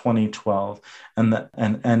 2012 and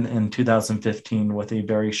in 2015 with a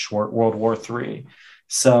very short World War III.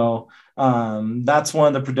 So that's one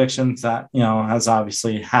of the predictions that, has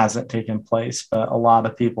obviously hasn't taken place, but a lot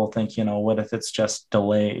of people think, what if it's just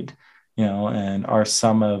delayed, and are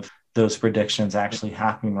some of those predictions actually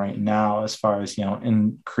happening right now as far as,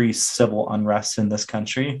 increased civil unrest in this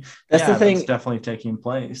country? That's the thing. That's definitely taking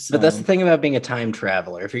place. But that's the thing about being a time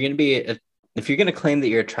traveler. If you're going to claim that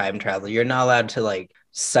you're a time traveler, you're not allowed to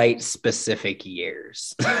cite specific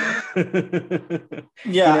years.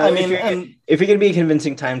 Yeah, if you're going to be a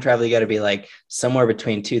convincing time traveler, you got to be somewhere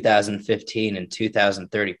between 2015 and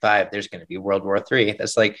 2035 there's going to be World War III.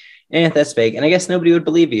 That's that's vague, and I guess nobody would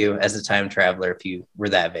believe you as a time traveler if you were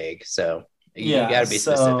that vague. So you got to be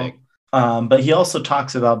specific. But he also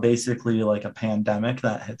talks about basically a pandemic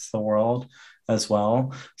that hits the world as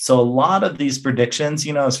well. So a lot of these predictions,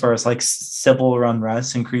 as far as civil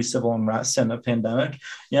unrest, increased civil unrest and a pandemic,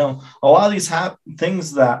 a lot of these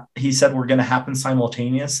things that he said were going to happen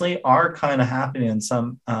simultaneously are kind of happening in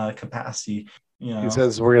some capacity. He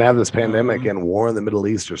says we're going to have this pandemic and war in the Middle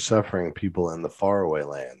East are suffering people in the faraway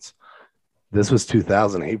lands. This was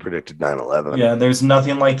 2000. He predicted 9/11. Yeah, there's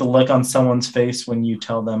nothing like the look on someone's face when you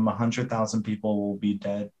tell them 100,000 people will be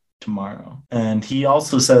dead tomorrow. And he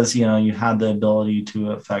also says, you had the ability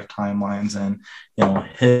to affect timelines, and,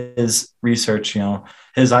 his research,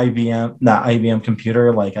 his IBM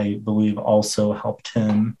computer, I believe also helped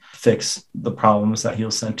him fix the problems that he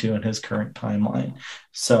was sent to in his current timeline.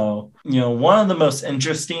 So, one of the most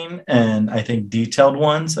interesting and I think detailed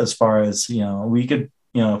ones, as far as, we could,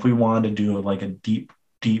 if we wanted to do a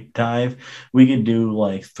deep dive, we could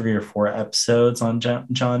do 3 or 4 episodes on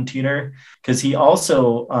John Titor, because he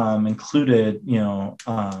also included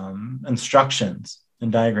instructions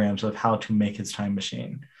and diagrams of how to make his time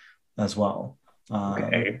machine as well.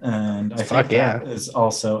 Okay. And I think that is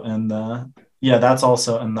also in that's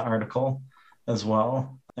also in the article as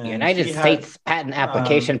well. And United States Patent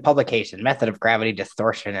Application Publication, Method of Gravity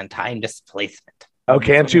Distortion and Time Displacement. Oh,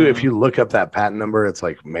 can't you? If you look up that patent number, it's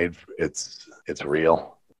it's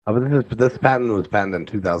real. But this patent was patented in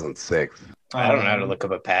 2006. I don't know how to look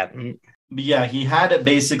up a patent. But yeah, he had it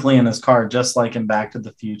basically in his car, just like in Back to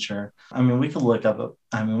the Future. I mean, we could look up.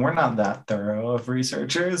 We're not that thorough of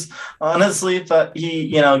researchers, honestly. But he,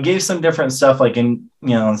 gave some different stuff,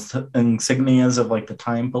 insignias of the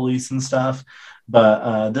time police and stuff.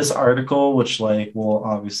 But this article, which we'll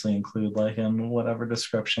obviously include in whatever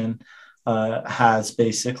description, has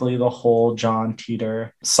basically the whole John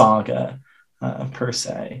Titor saga. Per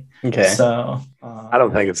se. Okay. So I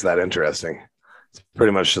don't think it's that interesting. It's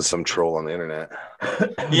pretty much just some troll on the internet.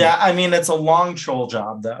 Yeah, it's a long troll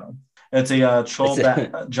job though. It's a troll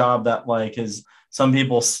job that is, some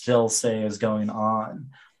people still say is going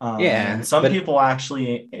on. And some people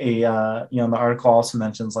actually, the article also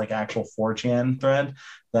mentions actual 4chan thread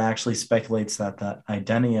that actually speculates that the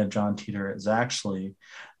identity of John Titor is actually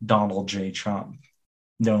Donald J. Trump.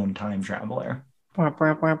 known time traveler.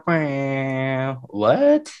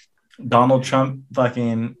 What? Donald Trump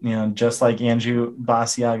fucking, just like Andrew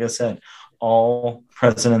Basiaga said, all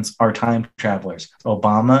presidents are time travelers.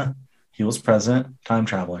 Obama, he was president, time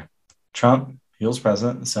traveler. Trump, he was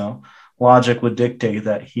president. So logic would dictate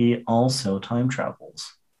that he also time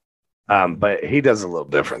travels. But he does a little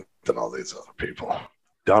different than all these other people.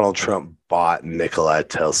 Donald Trump bought Nikola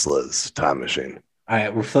Tesla's time machine. All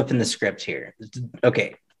right, we're flipping the script here.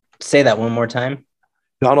 Okay, say that one more time.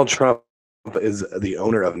 Donald Trump is the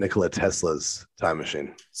owner of Nikola Tesla's time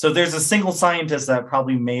machine. So there's a single scientist that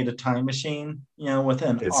probably made a time machine,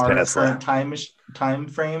 within our current time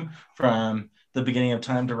frame from the beginning of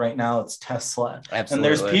time to right now. It's Tesla. Absolutely. And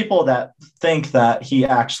there's people that think that he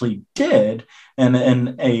actually did, and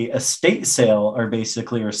in a estate sale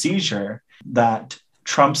or seizure, that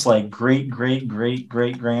Trump's like great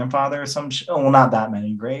grandfather or not that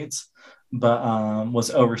many greats, but was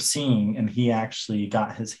overseeing, and he actually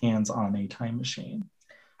got his hands on a time machine.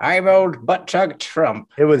 I'm old butt chug Trump.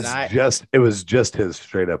 It was just his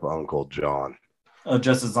straight up Uncle John. Oh,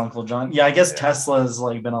 just his Uncle John. Yeah, I guess Tesla has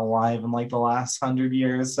like been alive in like the last 100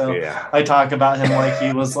 years. So yeah. I talk about him like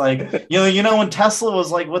he was like, when Tesla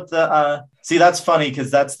was like with the see, that's funny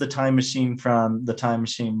because that's the time machine from the Time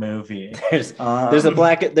Machine movie. There's a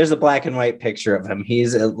black and white picture of him.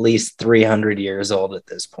 He's at least 300 years old at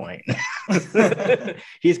this point.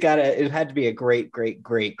 It had to be a great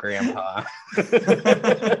grandpa.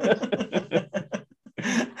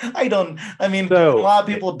 A lot of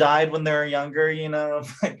people died when they were younger,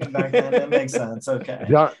 back then. It makes sense. Okay.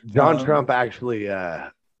 John Trump actually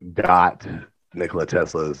got Nikola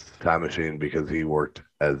Tesla's time machine because he worked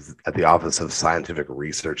at the Office of Scientific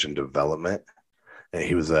Research and Development. And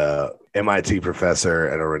he was a MIT professor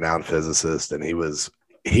and a renowned physicist. And he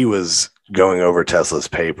was going over Tesla's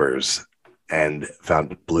papers and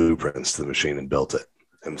found blueprints to the machine and built it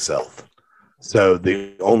himself. So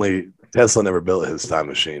Tesla never built his time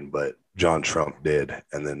machine, but John Trump did,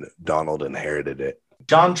 and then Donald inherited it.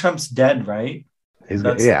 John Trump's dead, right? And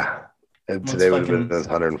today would have been his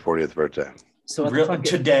 140th birthday. So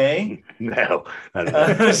today? No, I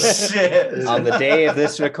don't know. Shit. On the day of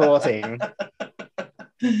this recording.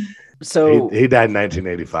 So he died in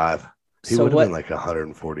 1985. He would have been like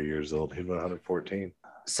 140 years old. He'd been 114.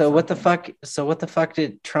 So what the fuck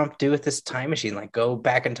did Trump do with this time machine? Like go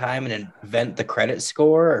back in time and invent the credit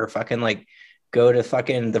score, or fucking like go to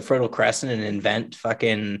fucking the Fertile Crescent and invent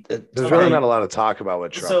fucking There's really not a lot of talk about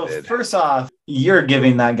what Trump did. So first off, you're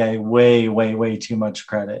giving that guy way too much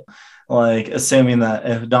credit. Like assuming that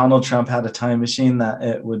if Donald Trump had a time machine, that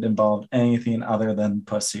it would involve anything other than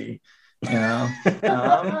pussy. So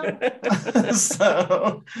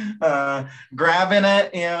grabbing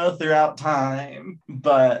it throughout time,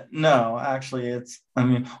 but no, actually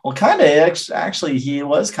actually he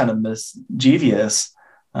was kind of mischievous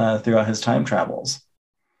throughout his time travels.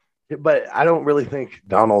 But I don't really think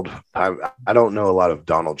I don't know a lot of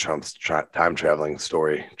Donald Trump's time traveling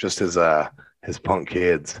story, just his punk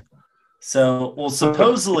kids. So,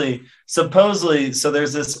 supposedly, so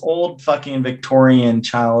there's this old fucking Victorian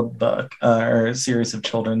child book or a series of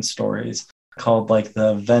children's stories called like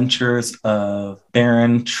The Adventures of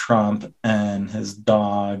Baron Trump and His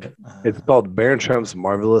Dog. It's called Baron Trump's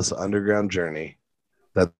Marvelous Underground Journey.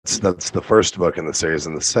 That's the first book in the series,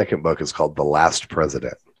 and the second book is called The Last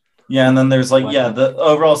President. Yeah, and then there's the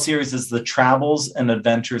overall series is The Travels and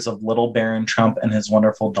Adventures of Little Baron Trump and His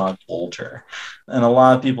Wonderful Dog Bolger. And a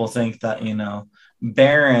lot of people think that,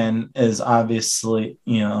 Baron is obviously,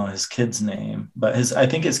 his kid's name, but I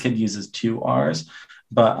think his kid uses 2 R's.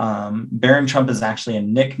 But Baron Trump is actually a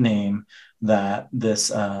nickname that this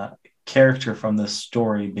character from this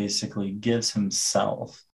story basically gives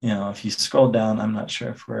himself. If you scroll down, I'm not sure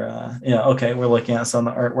if we're we're looking at some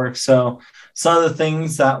of the artwork. So some of the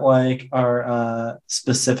things that are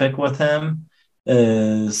specific with him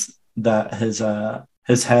is that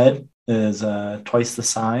his head is twice the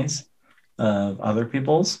size of other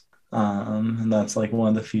people's, and that's like one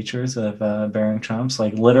of the features of Baron Trump's,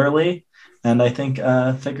 like literally, and I think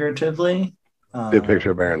figuratively. Good picture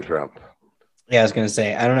of Baron Trump. Yeah, I was gonna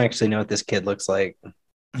say I don't actually know what this kid looks like.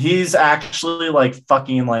 He's actually like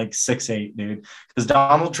fucking like 6'8", dude. Because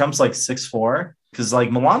Donald Trump's like 6'4". Because like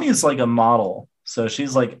Melania's like a model, so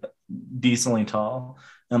she's like decently tall.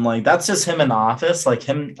 And like that's just him in office. Like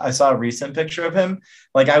him, I saw a recent picture of him.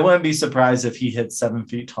 Like I wouldn't be surprised if he hit 7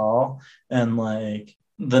 feet tall. And like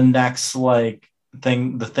the next the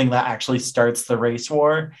thing that actually starts the race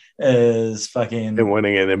war is fucking and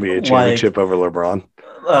winning an NBA championship over LeBron.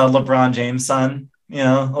 LeBron James' son. you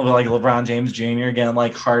know, of like LeBron James Jr. getting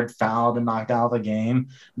like hard fouled and knocked out of the game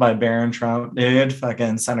by Barron Trump, dude.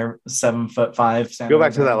 Fucking center 7'5". Go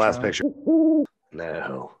back to that last picture.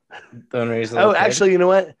 No. The one where he's a Oh, little kid. actually, you know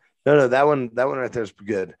what? No, that one right there is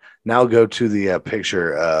good. Now go to the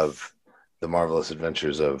picture of the Marvelous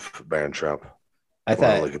Adventures of Barron Trump. I I want to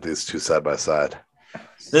thought look at these two side by side.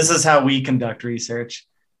 This is how we conduct research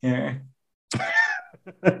here.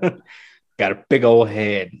 got a big old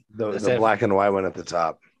head. The black and white one at the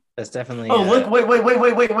top. That's definitely. Oh, look!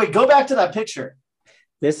 Wait! Go back to that picture.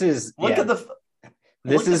 This is Look yeah, at the.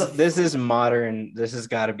 this look is at the- this is modern. This has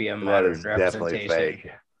got to be a That modern is definitely representation.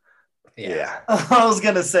 fake. Yeah. I was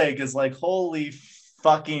gonna say because like holy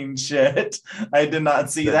fucking shit, I did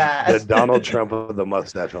not see that. The Donald Trump with the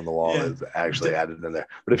mustache on the wall Yeah. is actually added in there.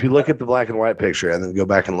 But if you look at the black and white picture and then go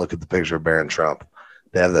back and look at the picture of Barron Trump,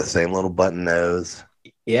 they have the same little button nose.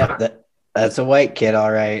 Yeah, that's a white kid,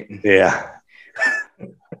 all right. Yeah.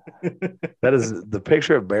 That is the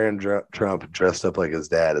picture of Barron Trump dressed up like his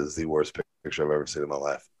dad is the worst picture I've ever seen in my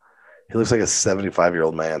life. He looks like a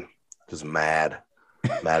 75-year-old man, just mad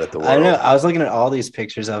at the world. I don't know. I was looking at all these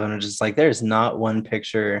pictures of him and just like, there's not one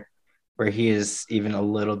picture where he is even a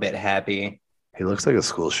little bit happy. He looks like a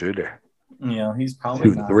school shooter. Yeah, he's probably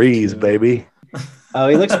 2 not, threes, too. baby. Oh,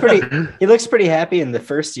 he looks pretty. He looks pretty happy in the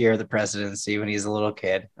first year of the presidency when he's a little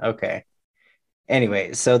kid. Okay.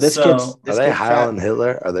 Anyway, so this So- kid's. Are This they kid's Highland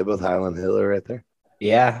Hitler? Are they both Highland Hitler right there?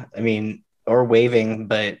 Yeah, I mean, or waving,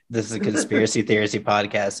 but this is a conspiracy theory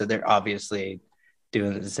podcast, so they're obviously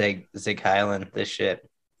doing the Zig Highland, this shit.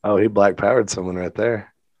 Oh, he black powered someone right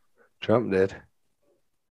there. Trump did.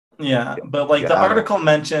 Yeah, but like the Got it. article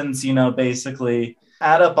mentions, you know, basically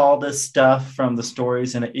add up all this stuff from the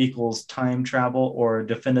stories and it equals time travel or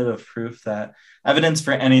definitive proof that evidence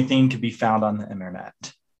for anything could be found on the internet.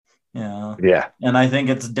 You know, Yeah. and I think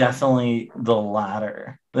it's definitely the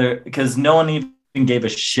latter because no one even gave a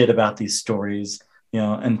shit about these stories, you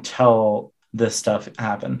know, until this stuff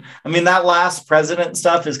happened. I mean, that last president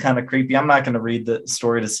stuff is kind of creepy. I'm not going to read the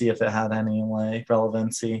story to see if it had any like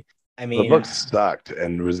relevancy. I The mean, book sucked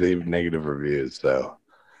and received negative reviews. So,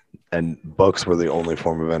 and books were the only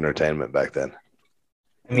form of entertainment back then.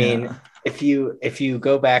 I mean, Yeah. if you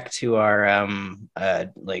go back to our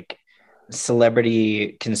like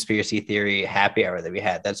celebrity conspiracy theory happy hour that we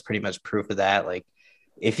had, that's pretty much proof of that. Like,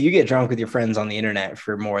 if you get drunk with your friends on the internet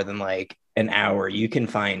for more than like an hour, you can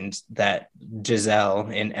find that Giselle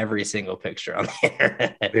in every single picture on the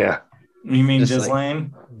internet. Yeah. You mean Just like-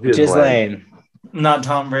 Ghislaine? Ghislaine. Not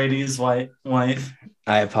Tom Brady's wife.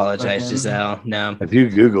 I apologize, Fucking- Giselle. No. If you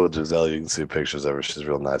Google Giselle, you can see pictures of her. She's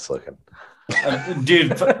real nice looking.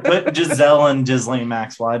 Dude, put Giselle and Ghislaine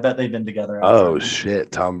Maxwell. I bet they've been together. Oh,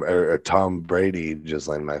 shit. Tom Brady,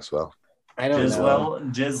 Ghislaine Maxwell. I don't know.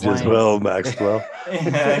 Ghislaine. Giselle Maxwell.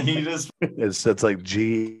 Yeah, he just It's like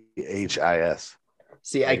GHIS.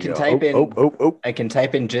 See, I There you can go. type in Oh. I can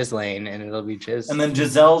type in Ghislaine and it'll be Giz. and then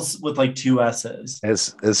Giselle's with like 2 S's.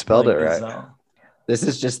 It's spelled Like it right. Giselle. This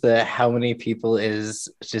is just the how many people is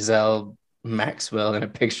Giselle Maxwell in a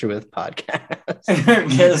picture with podcast.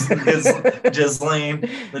 Ghislaine,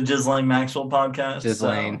 the Ghislaine Maxwell podcast.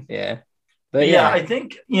 Ghislaine, So. yeah. But But yeah, yeah, I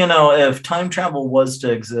think, you know, if time travel was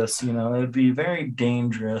to exist, you know, it would be very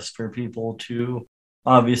dangerous for people to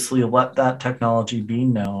obviously let that technology be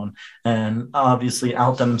known and obviously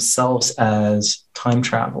out themselves as time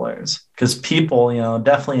travelers. Because people, you know,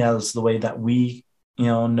 definitely as the way that we,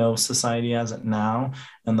 you know society as it now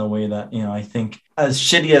and the way that, you know, I think as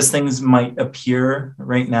shitty as things might appear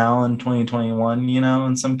right now in 2021, you know,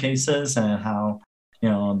 in some cases, and how, you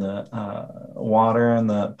know, the water in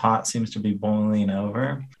the pot seems to be boiling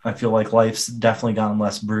over. I feel like life's definitely gotten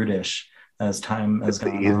less brutish as time has It's the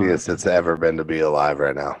gone on. easiest it's ever been to be alive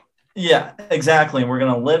right now. Yeah, exactly. We're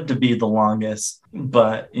going to live to be the longest.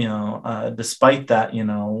 But, you know, despite that, you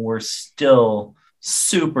know, we're still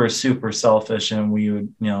super, super selfish. And we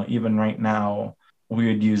would, you know, even right now, we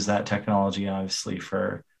would use that technology, obviously,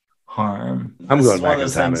 for harm. I'm This going is one back of in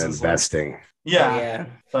those time and things is like- investing. yeah, yeah.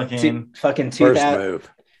 fucking. Fucking First 2000, move.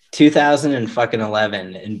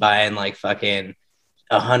 2011 and buying like fucking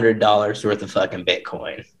 $100 worth of fucking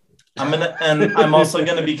Bitcoin. I'm also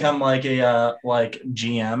gonna become like a like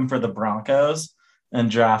GM for the Broncos and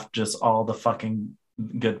draft just all the fucking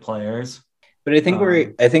good players. But I think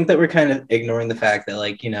that we're kind of ignoring the fact that,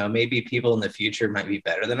 like, you know, maybe people in the future might be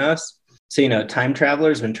better than us. So, you know, time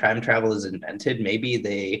travelers, when time travel is invented, maybe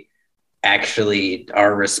they actually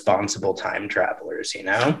are responsible time travelers, you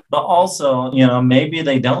know? But also, you know, maybe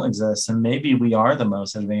they don't exist, and maybe we are the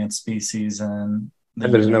most advanced species. And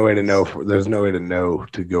And there's no way to know. There's no way to know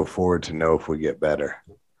to go forward to know if we get better.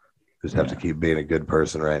 Just have to keep being a good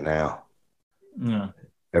person right now. Yeah,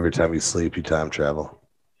 Every time you sleep, you time travel.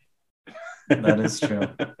 that is true.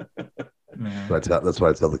 Yeah. That's why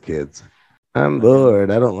I tell the kids. I'm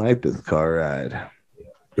bored. I don't like this car ride.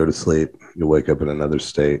 Go to sleep. You'll wake up in another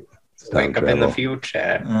state. It's time Wake up travel. in the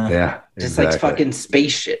future. Yeah. Just exactly. like fucking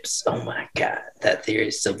spaceships. Oh my god, that theory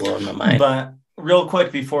is still blowing my mind. But real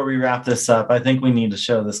quick before we wrap this up, I think we need to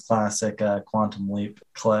show this classic Quantum Leap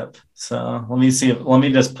clip. So let me see. Let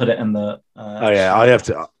me just put it in the. Oh yeah, I have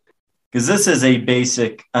to. Because this is a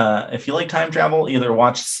basic. If you like time travel, either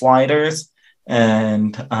watch Sliders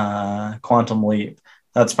and Quantum Leap.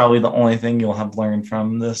 That's probably the only thing you'll have learned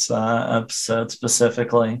from this episode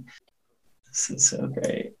specifically. This is so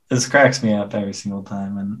great. This cracks me up every single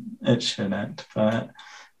time, and it shouldn't, but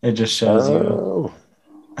it just shows you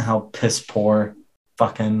how piss poor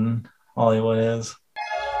fucking Hollywood is.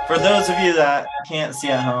 For those of you that can't see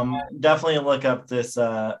at home, definitely look up this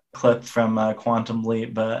clip from Quantum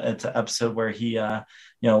Leap. But it's an episode where he,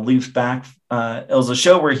 leaps back. It was a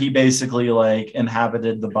show where he basically like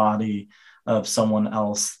inhabited the body of someone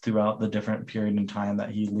else throughout the different period in time that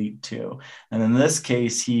he leaped to. And in this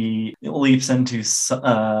case, he leaps into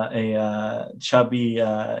a chubby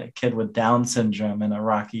kid with Down syndrome in a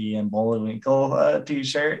Rocky and Bullwinkle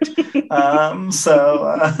t-shirt.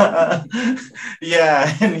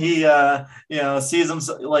 Yeah, and he, sees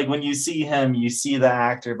himself, like when you see him, you see the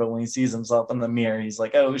actor, but when he sees himself in the mirror, he's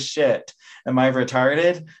like, oh shit, am I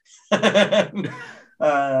retarded?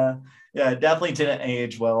 Yeah, definitely didn't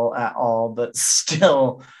age well at all, but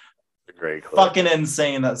still Great clip. fucking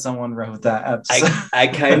insane that someone wrote that episode. I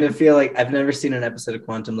kind of feel like I've never seen an episode of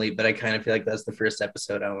Quantum Leap, but I kind of feel like that's the first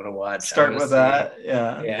episode I want to watch. Start with that.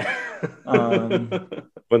 Yeah. Yeah.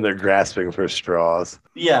 When they're grasping for straws.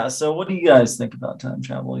 Yeah. So what do you guys think about time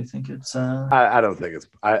travel? You think it's I don't think it's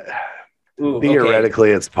Ooh,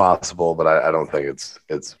 theoretically it's possible, but I don't think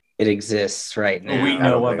it's it exists right now. We I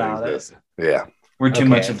know don't think about it. exists. Yeah. we're too Okay.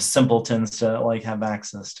 much of simpletons to like have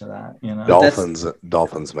access to that, you know?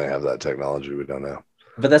 Dolphins may have that technology. We don't know.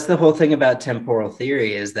 But that's the whole thing about temporal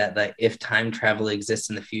theory, is that like if time travel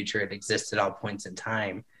exists in the future, it exists at all points in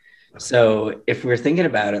time. So if we're thinking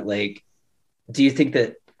about it, like, do you think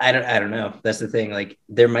that I don't know. That's the thing. Like,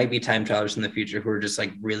 there might be time travelers in the future who are just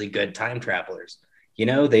like really good time travelers. You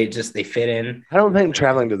know, they fit in. I don't think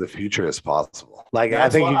traveling to the future is possible. Like,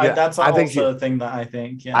 That's I think that's also a thing that I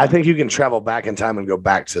think. Yeah. I think you can travel back in time and go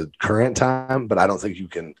back to current time, but I don't think you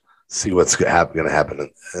can see what's going to happen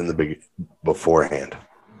in the big beforehand.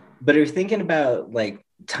 But if you're thinking about like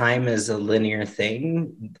time as a linear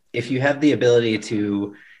thing, if you have the ability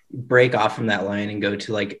to break off from that line and go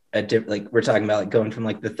to like like we're talking about like going from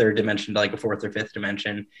like the third dimension to like a fourth or fifth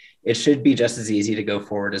dimension, it should be just as easy to go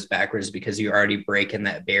forward as backwards, because you already break in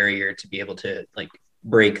that barrier to be able to like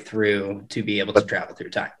break through to be able to travel through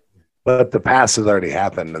time. But the past has already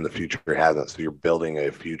happened and the future hasn't. So you're building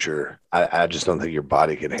a future. I just don't think your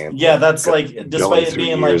body can handle. Yeah, that's like going despite it through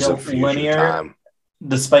being like years a of future linear, time.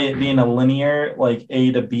 despite it being a linear like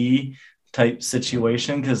A to B type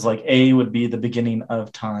situation, because like A would be the beginning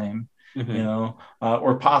of time. Mm-hmm. You know,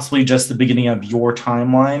 or possibly just the beginning of your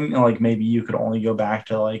timeline. You know, like maybe you could only go back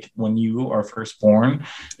to like when you are first born.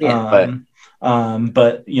 Yeah,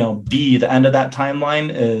 but you know, B, the end of that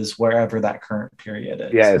timeline is wherever that current period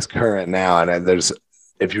is. Yeah, it's current now, and there's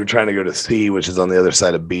if you're trying to go to C, which is on the other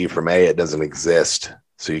side of B from A, it doesn't exist,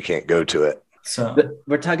 so you can't go to it. So but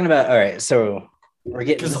we're talking about, all right, so we're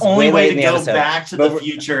getting because this the only way late to in the go episode, back to but the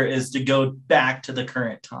future is to go back to the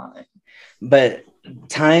current time. But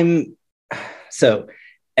time, so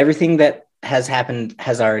everything that has happened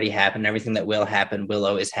has already happened. Everything that will happen will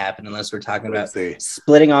always happen, unless we're talking about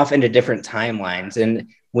splitting off into different timelines. And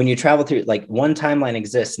when you travel through, like, one timeline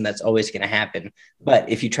exists and that's always going to happen. But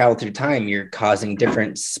if you travel through time, you're causing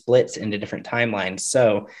different splits into different timelines.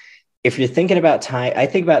 So if you're thinking about time, I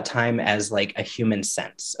think about time as like a human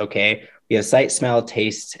sense. Okay. We have sight, smell,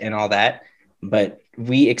 taste, and all that. But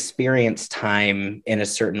we experience time in a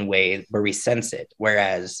certain way where we sense it.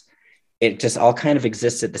 Whereas it just all kind of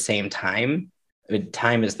exists at the same time. I mean,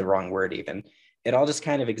 time is the wrong word even. It all just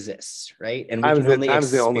kind of exists, right? And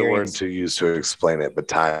Time's the only word to use to explain it, but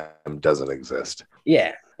time doesn't exist.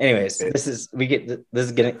 Yeah. Anyways, this is getting.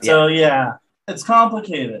 Yeah. So yeah, it's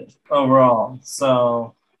complicated overall.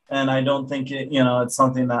 So, and I don't think it, you know, it's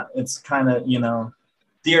something that it's kind of, you know,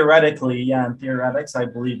 theoretically, yeah, in theoretics, I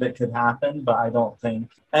believe it could happen, but I don't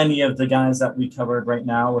think any of the guys that we covered right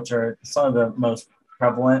now, which are some of the most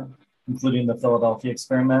prevalent, including the Philadelphia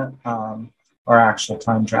experiment, are actual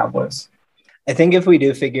time travelers. I think if we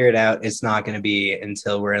do figure it out, it's not going to be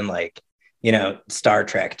until we're in like, you know, Star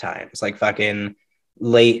Trek times, like fucking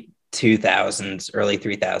late 2000s, early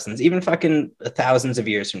 3000s, even fucking thousands of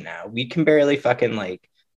years from now. We can barely fucking like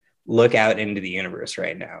look out into the universe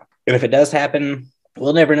right now. And if it does happen,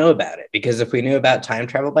 we'll never know about it, because if we knew about time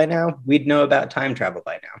travel by now, we'd know about time travel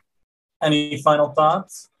by now. Any final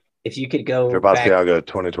thoughts? If you could go You're about back, to go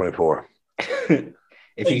 2024.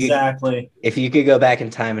 if you could go back in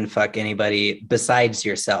time and fuck anybody besides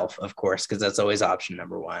yourself, of course, because that's always option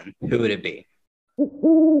number one, who would it be?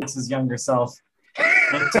 This is younger self.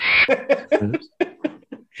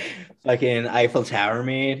 Fucking Eiffel Tower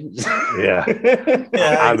me. Yeah.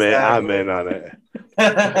 Yeah, I'm in on it.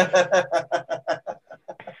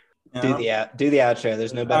 Do the outro.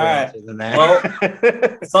 There's no better All right. answer than that.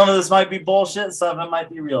 Well, some of this might be bullshit, some of it might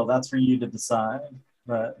be real. That's for you to decide.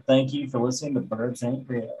 But thank you for listening to Birds Ain't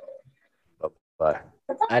Real. Bye.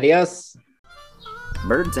 Adios.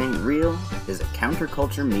 Birds Ain't Real is a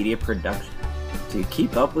counterculture media production. To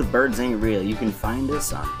keep up with Birds Ain't Real, you can find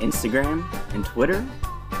us on Instagram and Twitter,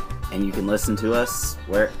 and you can listen to us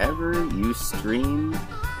wherever you stream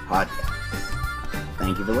podcasts.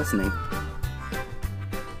 Thank you for listening.